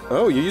thought that...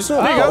 Oh, you used it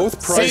on There you go.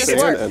 both Price See,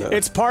 and it's, Anna.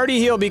 it's party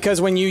heal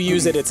because when you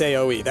use it, it's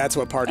AoE. That's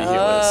what party heal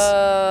is.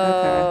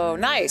 Oh,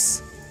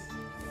 nice.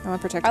 I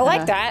want to protect. I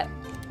like Anna. that.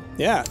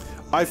 Yeah.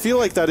 I feel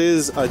like that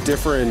is a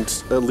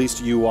different, at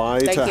least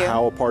UI, Thank to you.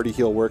 how a party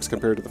heal works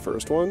compared to the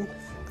first one.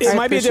 It I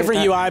might be a appreciate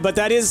different that. UI, but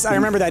that is. I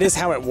remember that is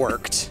how it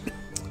worked.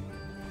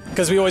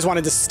 Because we always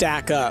wanted to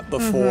stack up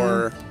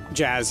before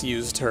Jazz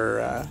used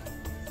her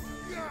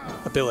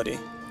ability.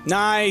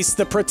 Nice,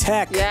 the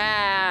protect.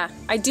 Yeah.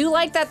 I do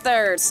like that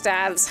their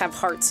stats have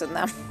hearts in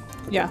them.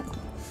 Yeah.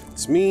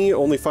 It's me,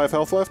 only 5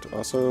 health left.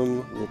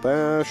 Awesome. Little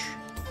bash.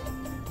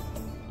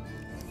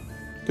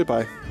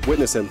 Goodbye.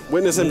 Witness him.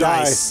 Witness him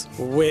Nice.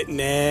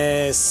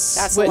 Witness.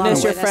 That's a lot Witness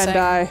of your friend witnessing.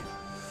 die.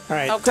 All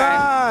right. Okay.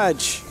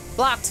 Dodge.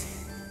 Blocked.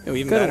 Oh,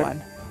 even Good better.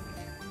 one.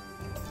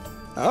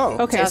 Oh.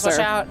 Okay, Jazz, watch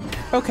sir. out.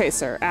 Okay,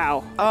 sir.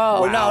 Ow.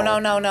 Oh, Wow.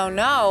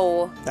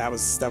 no. That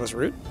was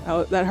rude.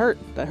 Oh, that hurt.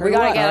 That hurt. We a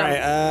gotta lot. get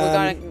him.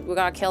 Alright, We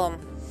gotta kill him.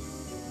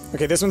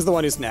 Okay, this one's the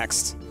one who's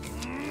next.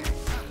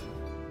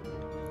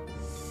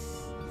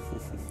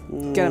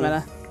 Get him,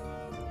 Anna.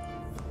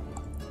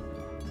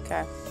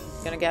 Okay.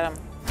 Gonna get him.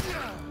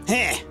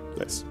 Heh.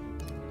 Nice.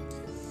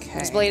 Okay.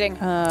 He's bleeding.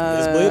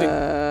 He's bleeding.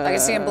 I can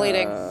see him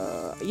bleeding.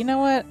 You know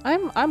what?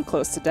 I'm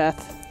close to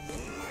death.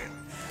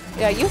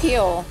 Yeah, you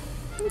heal.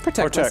 Let me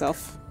protect Protect.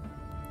 myself.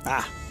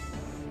 Ah.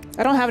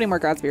 I don't have any more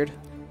Godsbeard.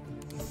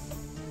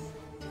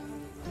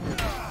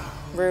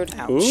 Rude.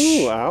 Ouch.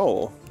 Ooh,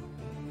 ow.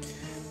 I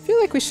feel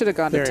like we should have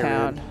gone Very to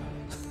town.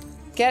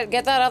 Get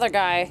that other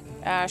guy,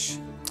 Ash.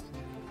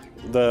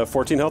 The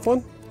 14 health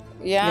one?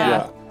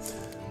 Yeah.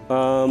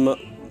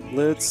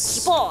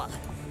 Let's Four.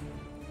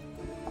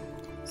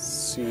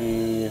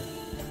 see.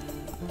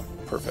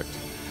 Perfect.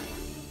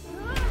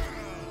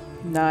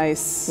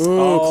 Nice. Ooh,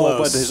 Oh, close.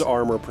 but his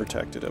armor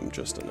protected him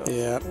just enough.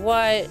 Yeah,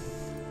 What?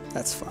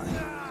 that's fine.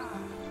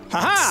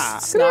 Haha!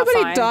 It's Look at not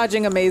everybody fine.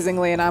 dodging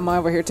amazingly, and I'm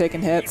over here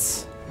taking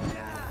hits.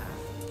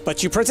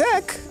 But you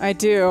protect. I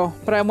do,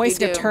 but I'm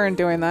wasting a do. turn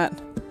doing that.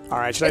 All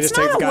right, should I It's just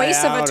take the not a guy waste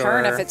of out, a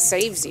turn or- if it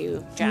saves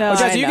you, Jazz. No. Oh,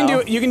 Jazz, I you know.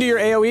 can do your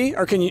AOE,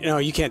 or can you? No,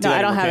 you can't do No, that.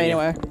 I don't have it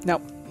anymore, anyway.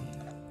 Nope.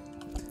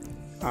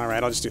 can you? All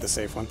right, I'll just do the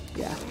safe one.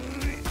 Yeah.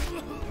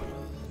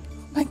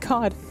 My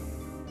God.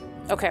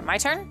 Okay, my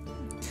turn?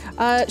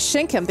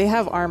 Shank him. They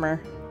have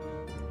armor.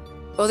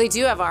 Oh, they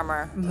do have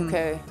armor.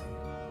 Okay.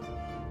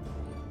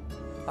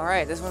 All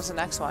right, this one's the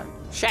next one.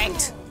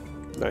 Shanked.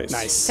 Nice.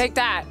 Nice. Take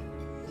that.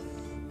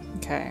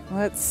 Okay,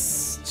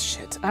 let's...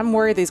 Shit. I'm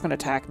worried he's going to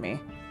attack me.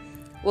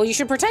 Well, you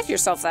should protect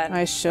yourself then.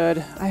 I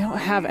should. I don't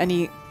have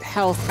any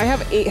health. I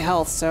have 8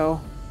 health,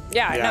 so...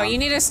 Yeah, Yeah. no, you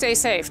need to stay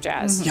safe,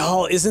 Jazz.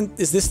 Y'all, is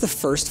this the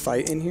first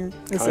fight in here?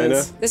 This Kinda.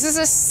 is... This is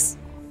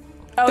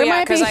a. Oh There yeah, might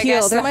be because a I heal.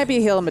 guess There might be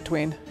a heal in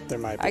between. There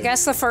might be. I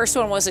guess the first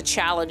one was a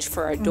challenge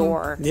for a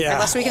door. Yeah.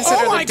 Unless we consider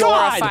Oh my the door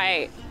God! a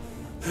fight.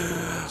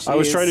 I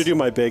was Jeez. trying to do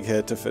my big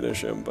hit to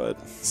finish him, but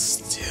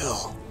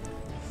Still.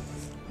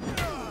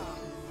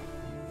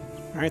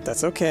 All right,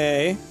 that's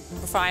okay. We're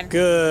fine.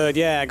 Good.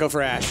 Yeah, go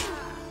for Ash.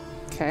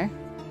 Okay.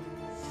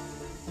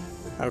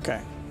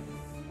 Okay.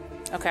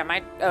 Okay,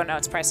 my. Oh no,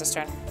 it's Price's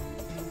turn.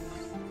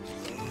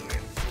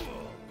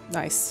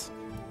 Nice.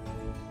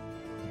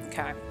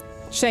 Okay.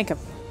 Shank him.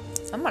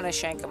 I'm gonna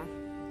shank him.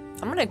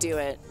 I'm gonna do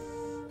it.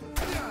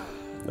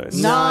 nice.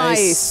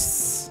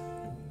 Nice.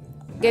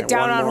 Get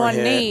down one on more one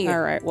hit. knee.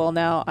 All right, well,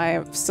 now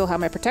I still have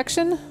my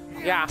protection.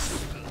 Yeah.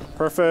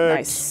 Perfect.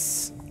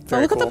 Nice.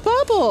 Very Oh, look cool. at the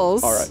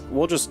bubbles. All right,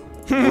 we'll just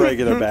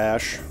regular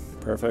bash.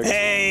 Perfect.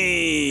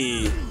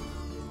 Hey.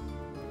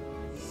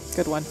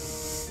 Good one.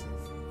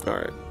 All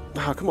right.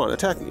 Oh, come on,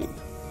 attack me.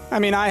 I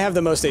mean, I have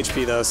the most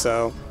HP though,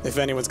 so if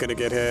anyone's gonna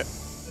get hit.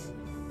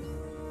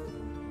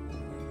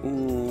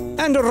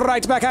 And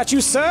right back at you,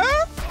 sir.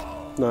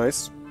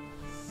 Nice.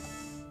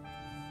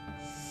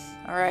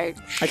 All right.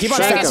 I keep on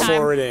Shake fast time.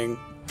 forwarding.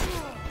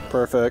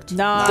 Perfect.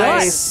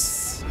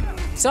 Nice.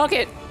 Suck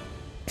it.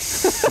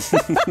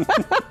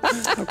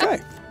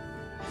 Okay.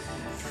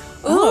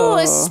 Ooh,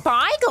 a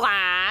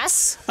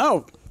spyglass.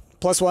 Oh,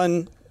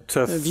 +1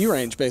 To view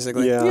range,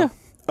 basically. Yeah. Yeah.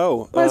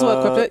 Oh. Might as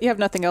well equip it. You have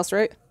nothing else,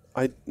 right?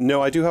 I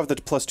do have the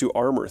 +2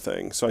 armor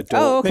thing, so I don't.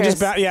 Oh, okay. Then just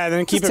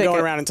then keep Just it take going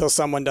it. around until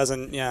someone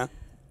doesn't. Yeah.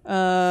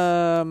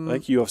 I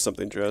think you have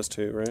something, Jazz,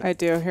 too, right? I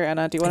do. Here,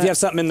 Anna, do you If want you to? have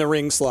something in the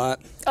ring slot.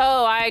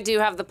 Oh, I do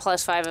have the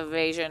 +5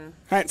 evasion.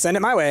 All right, send it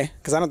my way,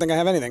 because I don't think I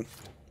have anything.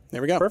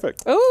 There we go.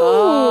 Perfect. Ooh.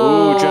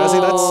 Ooh,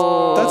 Jazzy,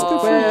 that's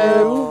good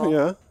for you.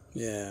 Yeah.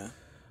 Yeah.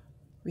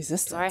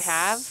 Resistance. Do I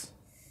have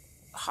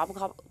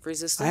hobgoblin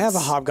resistance? I have a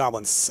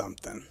hobgoblin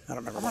something. I don't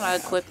remember. I'm what gonna I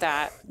have. equip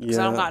that because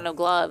I Yeah. don't got no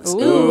gloves.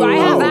 Ooh, I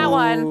have that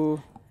one.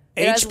 Ooh.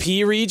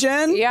 HP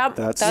regen? Yep,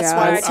 That's that's Yeah,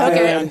 why I that's took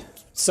good. it.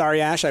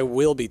 Sorry, Ash, I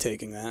will be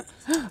taking that.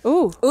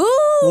 Ooh. Ooh,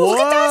 look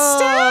at that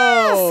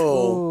staff.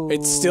 Whoa!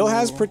 It still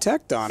has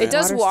protect on it. It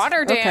does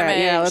water damage.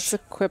 Okay, yeah, let's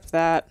equip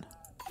that.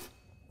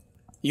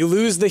 You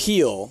lose the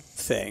heal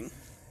thing,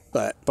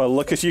 but But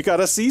look, if you got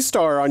a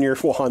C-star on your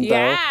wand,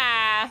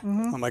 Yeah.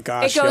 oh my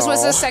gosh, It goes with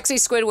y'all. the sexy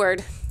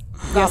Squidward.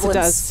 Yes, Goblins. it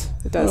does.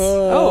 It does.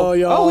 Oh,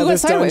 y'all, we went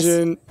this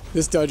sideways.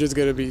 this dungeon's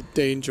gonna be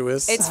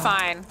dangerous. It's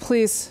fine.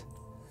 Please.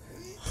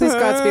 Please,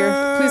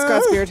 Godspear. Please,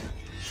 Godspear.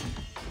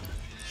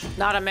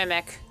 Not a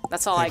mimic.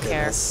 That's all I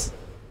care. Goodness.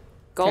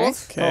 Gold?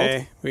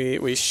 Okay,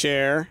 we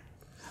share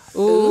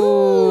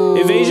Ooh.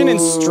 evasion and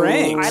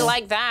strength. I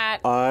like that.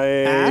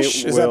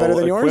 Ash, is that will better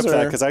than yours, equip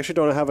that or- because I actually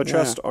don't have a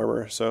chest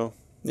armor, so.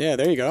 Yeah,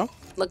 there you go.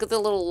 Look at the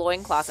little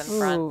loincloth in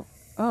front. Ooh.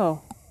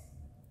 Oh.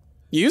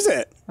 Use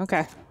it.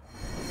 Okay.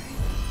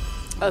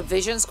 A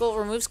vision skull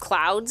removes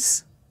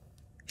clouds.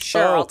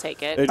 Sure, Oh, I'll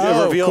take it. It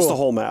Oh, reveals cool. the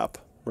whole map,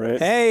 right?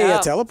 Hey, Oh.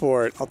 a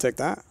teleport. I'll take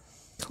that.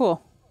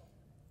 Cool.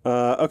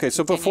 Okay,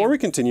 so before we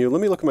continue, let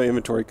me look at my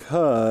inventory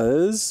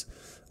because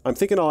I'm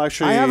thinking I'll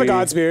actually. I have a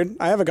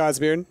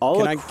Godsbeard. I'll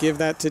Can I equ- give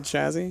that to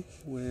Jazzy?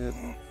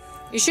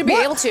 You should be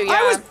able to,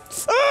 yeah.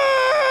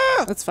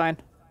 That's fine.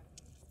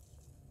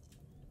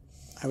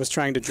 I was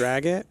trying to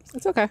drag it.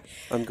 It's okay.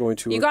 I'm going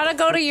to. You gotta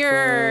go to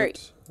your...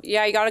 that.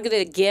 Yeah, you gotta go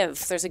to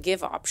give. There's a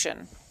give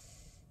option.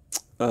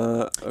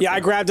 Yeah, I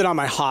grabbed it on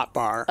my hot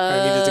bar. I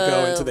needed to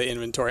go into the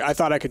inventory. I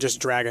thought I could just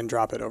drag and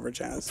drop it over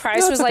Jazz.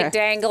 Price No, was it's like okay.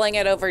 dangling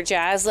it over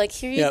Jazz, like,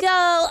 here you Yep. go.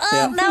 Oh,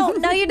 Yep.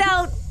 no, you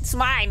don't. It's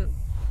mine.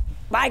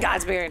 My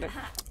Godsbeard.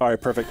 All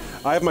right, perfect.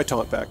 I have my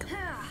taunt back.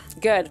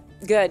 Good,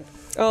 good.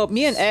 Oh,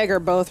 me and Egg are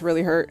both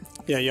really hurt.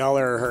 Yeah, y'all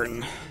are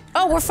hurting.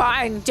 Oh, we're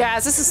fine,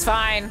 Jazz. This is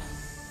fine.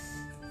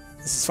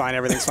 This is fine.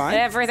 Everything's fine.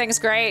 Everything's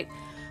great.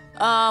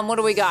 What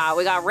do we got?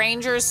 We got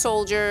rangers,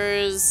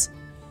 soldiers.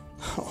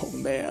 Oh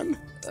man.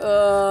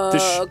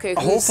 Okay.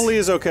 who's- Hopefully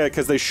is okay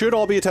because they should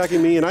all be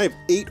attacking me, and I have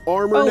 8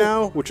 armor Oh,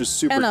 now, which is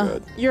super Anna,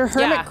 good. your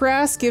hermit Yeah.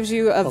 grass gives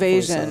you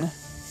evasion.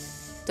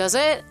 Does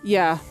it?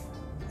 Yeah.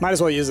 Might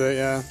as well use it.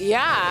 Yeah.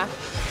 Yeah.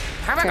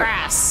 Hermit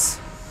grass.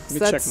 Let me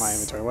That's- check my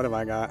inventory. What have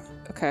I got?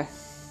 Okay.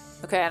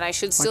 Okay, and I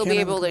should still can't be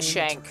I able look to at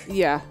shank.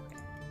 Yeah.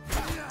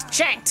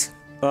 Shanked.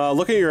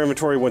 Looking at your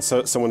inventory when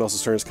someone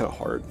else's turn is kind of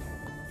hard,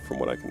 from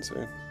what I can see.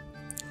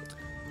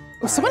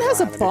 Oh, someone I has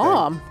a don't have anything.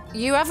 bomb.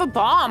 You have a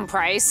bomb,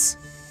 Price.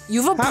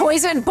 You have a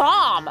poison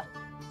bomb.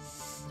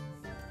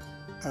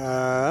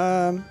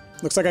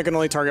 Looks like I can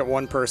only target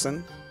one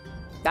person.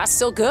 That's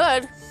still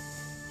good.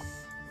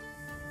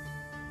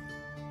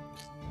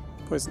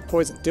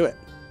 Poison. Do it.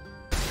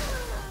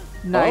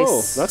 Nice.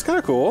 Oh, that's kind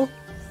of cool.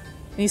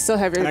 And you still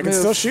have your And I can move.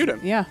 still shoot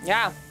him. Yeah.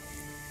 Yeah.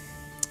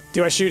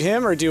 Do I shoot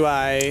him or do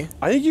I?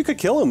 I think you could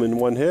kill him in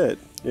one hit.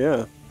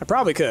 Yeah. I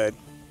probably could.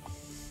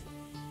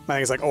 My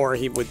thing is like, or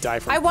he would die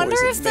from. I wonder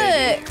poison,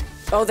 if maybe.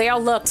 Oh, they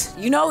all looked.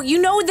 You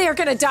know they're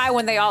gonna die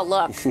when they all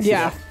look.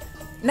 Yeah.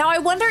 Now I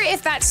wonder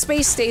if that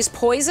space stays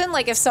poison,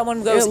 like if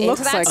someone goes It into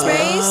looks that like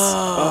space.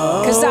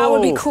 Because that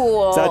would be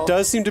cool. That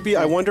does seem to be.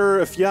 I wonder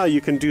if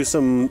you can do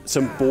some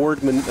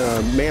board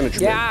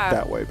management Yeah.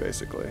 that way,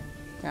 basically.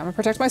 Yeah, I'm gonna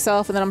protect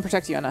myself, and then I'm gonna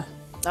protect you, Anna.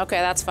 Okay,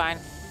 that's fine.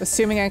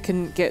 Assuming I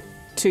can get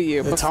to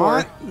you The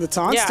before. the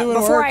taunt's Yeah, doing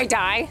before work. I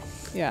die.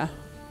 Yeah.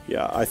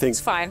 Yeah, I think It's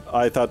fine.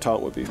 I thought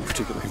taunt would be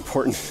particularly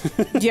important.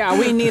 Yeah,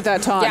 we need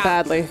that taunt Yeah,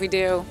 badly. we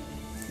do.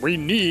 We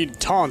need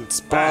taunts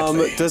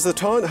badly. Does the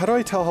taunt? How do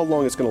I tell how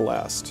long it's going to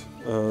last?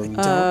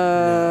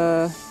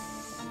 I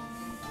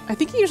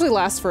think it usually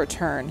lasts for a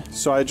turn.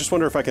 So I just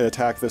wonder if I can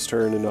attack this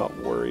turn and not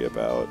worry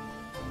about.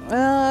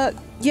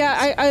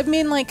 Yeah, I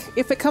mean, like,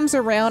 if it comes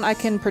around, I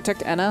can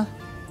protect Enna.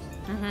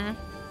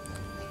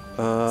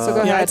 So go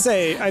yeah, ahead. I'd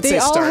say They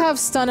all start. have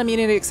stun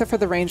immunity except for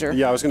the ranger.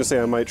 Yeah, I was going to say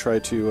I might try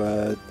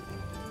to.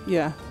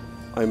 Yeah.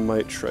 I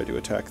might try to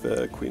attack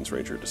the Queen's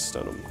Ranger to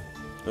stun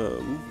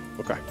him.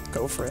 Okay,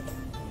 Go for it.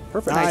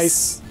 perfect.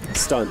 Nice.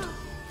 Stunned.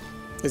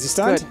 Is he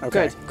stunned? Good,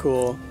 Okay. good.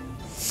 Cool.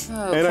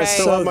 Okay. And I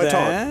still have my So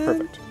taunt. then-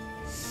 Perfect.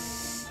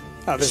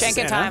 Oh, this Shanking is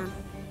Anna. time.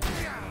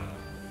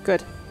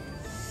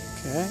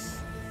 Okay.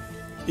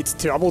 It's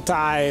double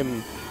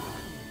time.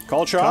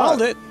 Call shot.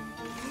 Called it.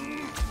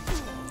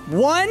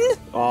 1?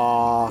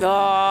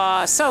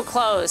 Oh, so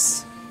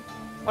close.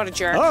 What a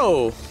jerk.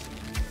 Oh.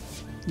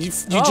 You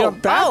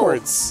jumped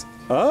backwards.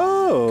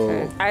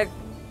 Oh. I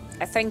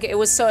think it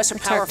was such a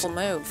powerful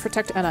move.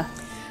 Protect Anna.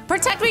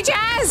 Protect me,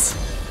 Jazz!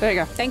 There you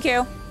go. Thank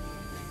you.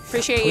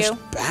 Appreciate Push you.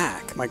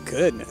 back. My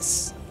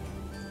goodness.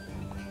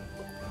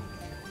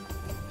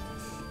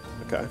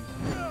 Okay.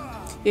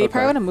 Yeah, you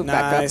probably want to move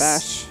back up, Nice.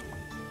 Ash.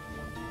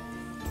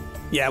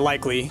 Yeah,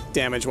 likely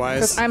damage-wise.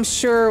 Because I'm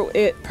sure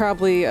it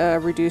probably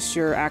reduced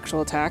your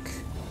actual attack.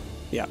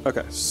 Yeah.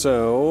 Okay.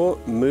 So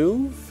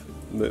move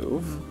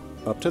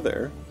up to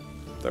there.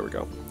 There we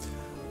go.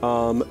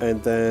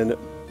 And then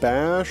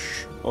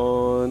bash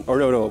on. Or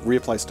no,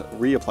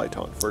 reapply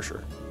taunt for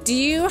sure. Do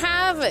you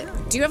have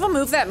a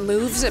move that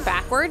moves it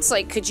backwards?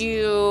 Like, do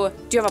you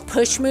have a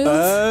push move?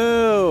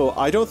 Oh,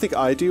 I don't think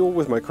I deal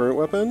with my current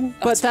weapon.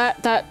 But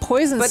that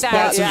poison But spell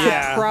that- could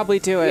yeah. probably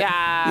do it.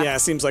 yeah. Yeah,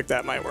 seems like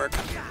that might work.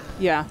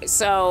 Yeah.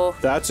 So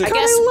That's a I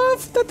guess I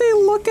love that they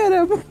look at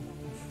him.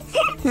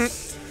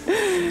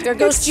 there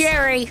goes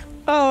Jerry.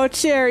 Oh,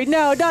 Jerry.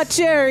 No, not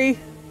Jerry.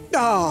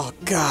 Oh,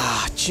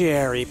 God,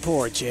 Jerry.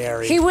 Poor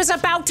Jerry. He was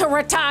about to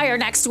retire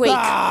next week.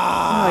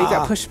 Ah. Oh, you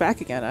got pushed back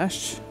again,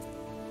 Ash.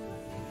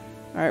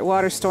 All right,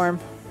 water storm.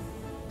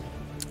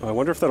 I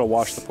wonder if that'll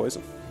wash the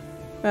poison.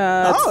 Oh,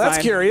 that's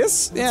fine.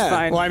 curious. Yeah.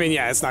 fine. Well, I mean,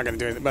 yeah, it's not going to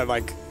do anything, but,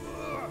 like,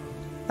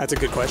 that's a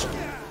good question.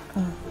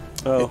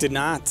 Oh. It did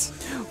not.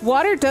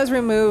 Water does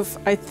remove,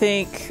 I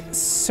think,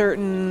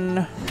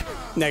 certain.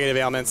 Negative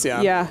ailments,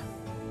 yeah. Yeah.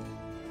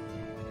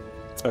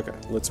 Okay,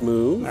 let's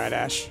move. All right,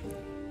 Ash.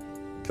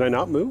 Can I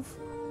not move?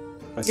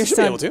 I You're Should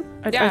be able stunned.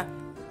 to. Yeah.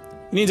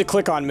 You need to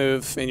click on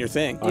move in your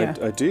thing. Yeah.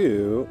 I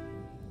do.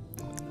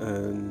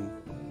 And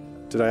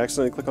did I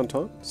accidentally click on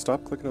taunt?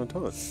 Stop clicking on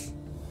taunt.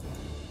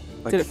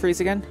 Did it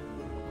freeze again?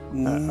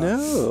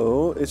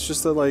 No, it's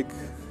just that like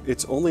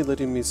it's only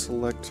letting me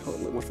select taunt.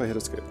 What if I hit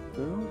escape?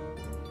 No.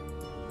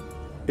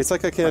 It's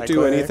like I can't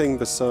do Right-click. anything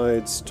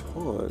besides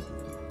taunt.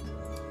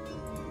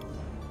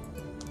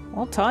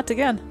 Well, taunt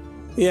again.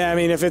 Yeah, I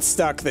mean, if it's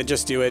stuck, then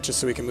just do it, just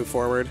so we can move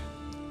forward.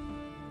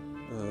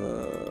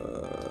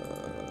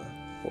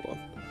 Hold on.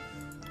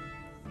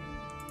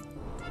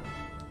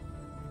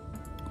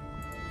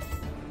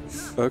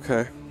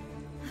 Okay.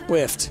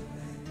 Whiffed.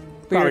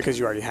 Probably Weird. because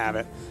you already have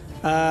it.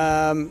 Do your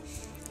Alright,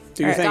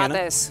 thing, Got Anna.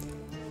 this.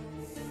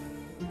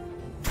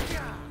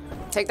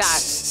 Take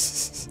that.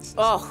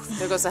 Oh,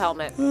 there goes the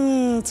helmet.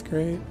 Oh, that's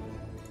great.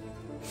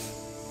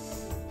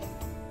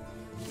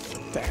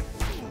 There.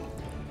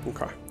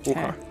 Okay. Okay.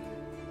 Okay.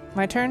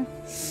 My turn?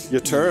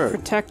 Your turn.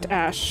 Protect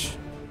Ash.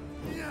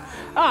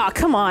 Ah,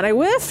 come on, I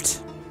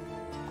whiffed.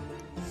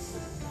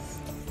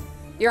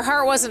 Your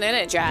heart wasn't in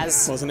it,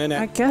 Jazz. Wasn't in it.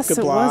 I guess Good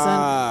it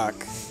block.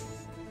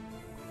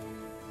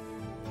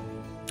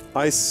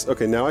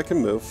 Okay, now I can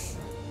move.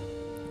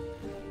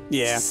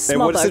 Yeah. And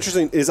Small what's bug.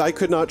 interesting is I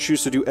could not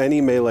choose to do any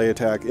melee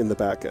attack in the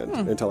back end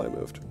until I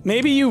moved.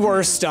 Maybe you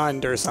were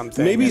stunned or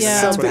something. Maybe and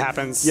that's what something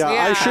happens. Yeah,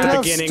 Yeah. I should At the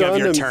have beginning stun of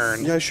your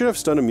turn. Yeah, I should have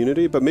stun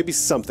immunity, but maybe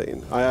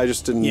something. I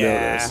just didn't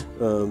Yeah.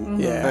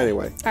 notice. Yeah.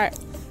 Anyway, All right.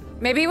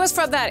 Maybe it was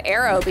from that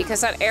arrow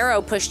because that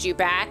arrow pushed you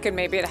back and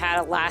maybe it had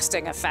a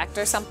lasting effect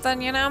or something,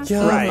 you know?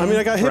 yeah. Right. I mean,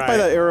 I got hit by Right.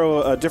 that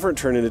arrow a different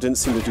turn, and it didn't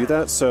seem to do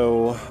that.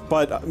 So,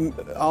 but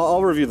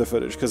I'll review the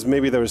footage because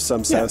maybe there was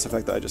some status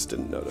effect that I just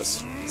didn't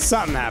notice.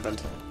 Something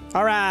happened.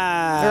 All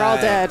right. They're all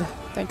dead.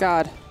 Thank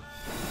God.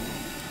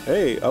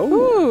 Hey, oh,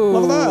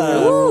 Level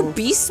up. Ooh,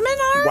 Beastman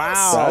arms?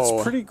 Wow.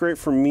 that's pretty great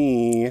for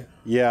me.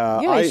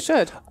 Yeah, Yeah, you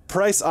should.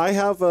 Price, I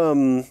have,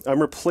 I'm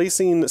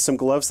replacing some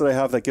gloves that I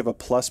have that give a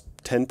plus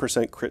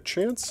 10% crit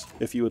chance,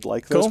 if you would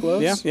like those Cool.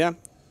 gloves. Yeah, yeah.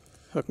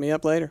 Hook me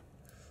up later.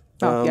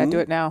 Oh, yeah, do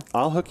it now.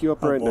 I'll hook you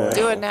up right boy. now.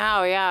 Do it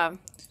now, yeah.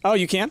 Oh,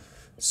 you can?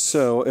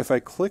 So if I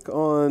click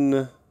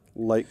on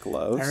light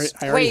gloves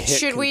I already Wait, hit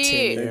should we-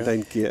 continue. and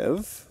then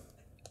give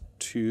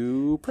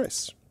to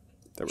Price.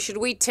 There we go. Should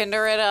we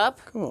Tinder it up?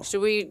 Cool.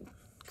 Should we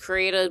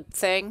create a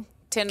thing?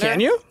 Tinder? Can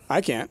you? I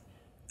can't.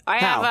 I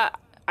have How?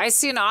 I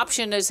see an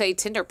option to say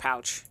Tinder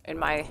pouch in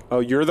my. Oh,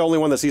 you're the only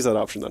one that sees that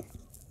option then.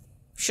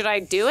 Should I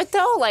do it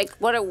though? Like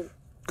what?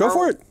 Go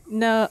for it.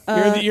 No.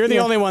 You're the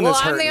only one Well,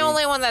 that's I'm hurting. the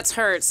only one that's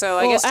hurt, so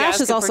I Well, guess Jazz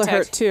Ash is could also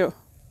protect. hurt too.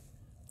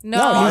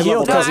 No, he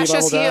healed no, 'cause he Ash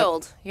just leveled up.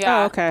 healed.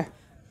 Yeah. Oh, okay.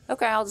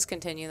 Okay, I'll just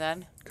continue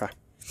then. Okay.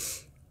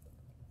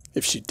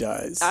 If she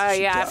does.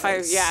 she Yeah.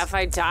 does. If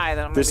I die,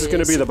 then I'm This is gonna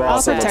be the super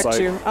boss, I'll it looks protect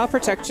like. you. I'll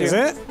protect you. Is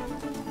it?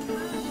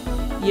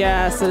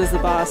 Yes, it is the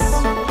boss.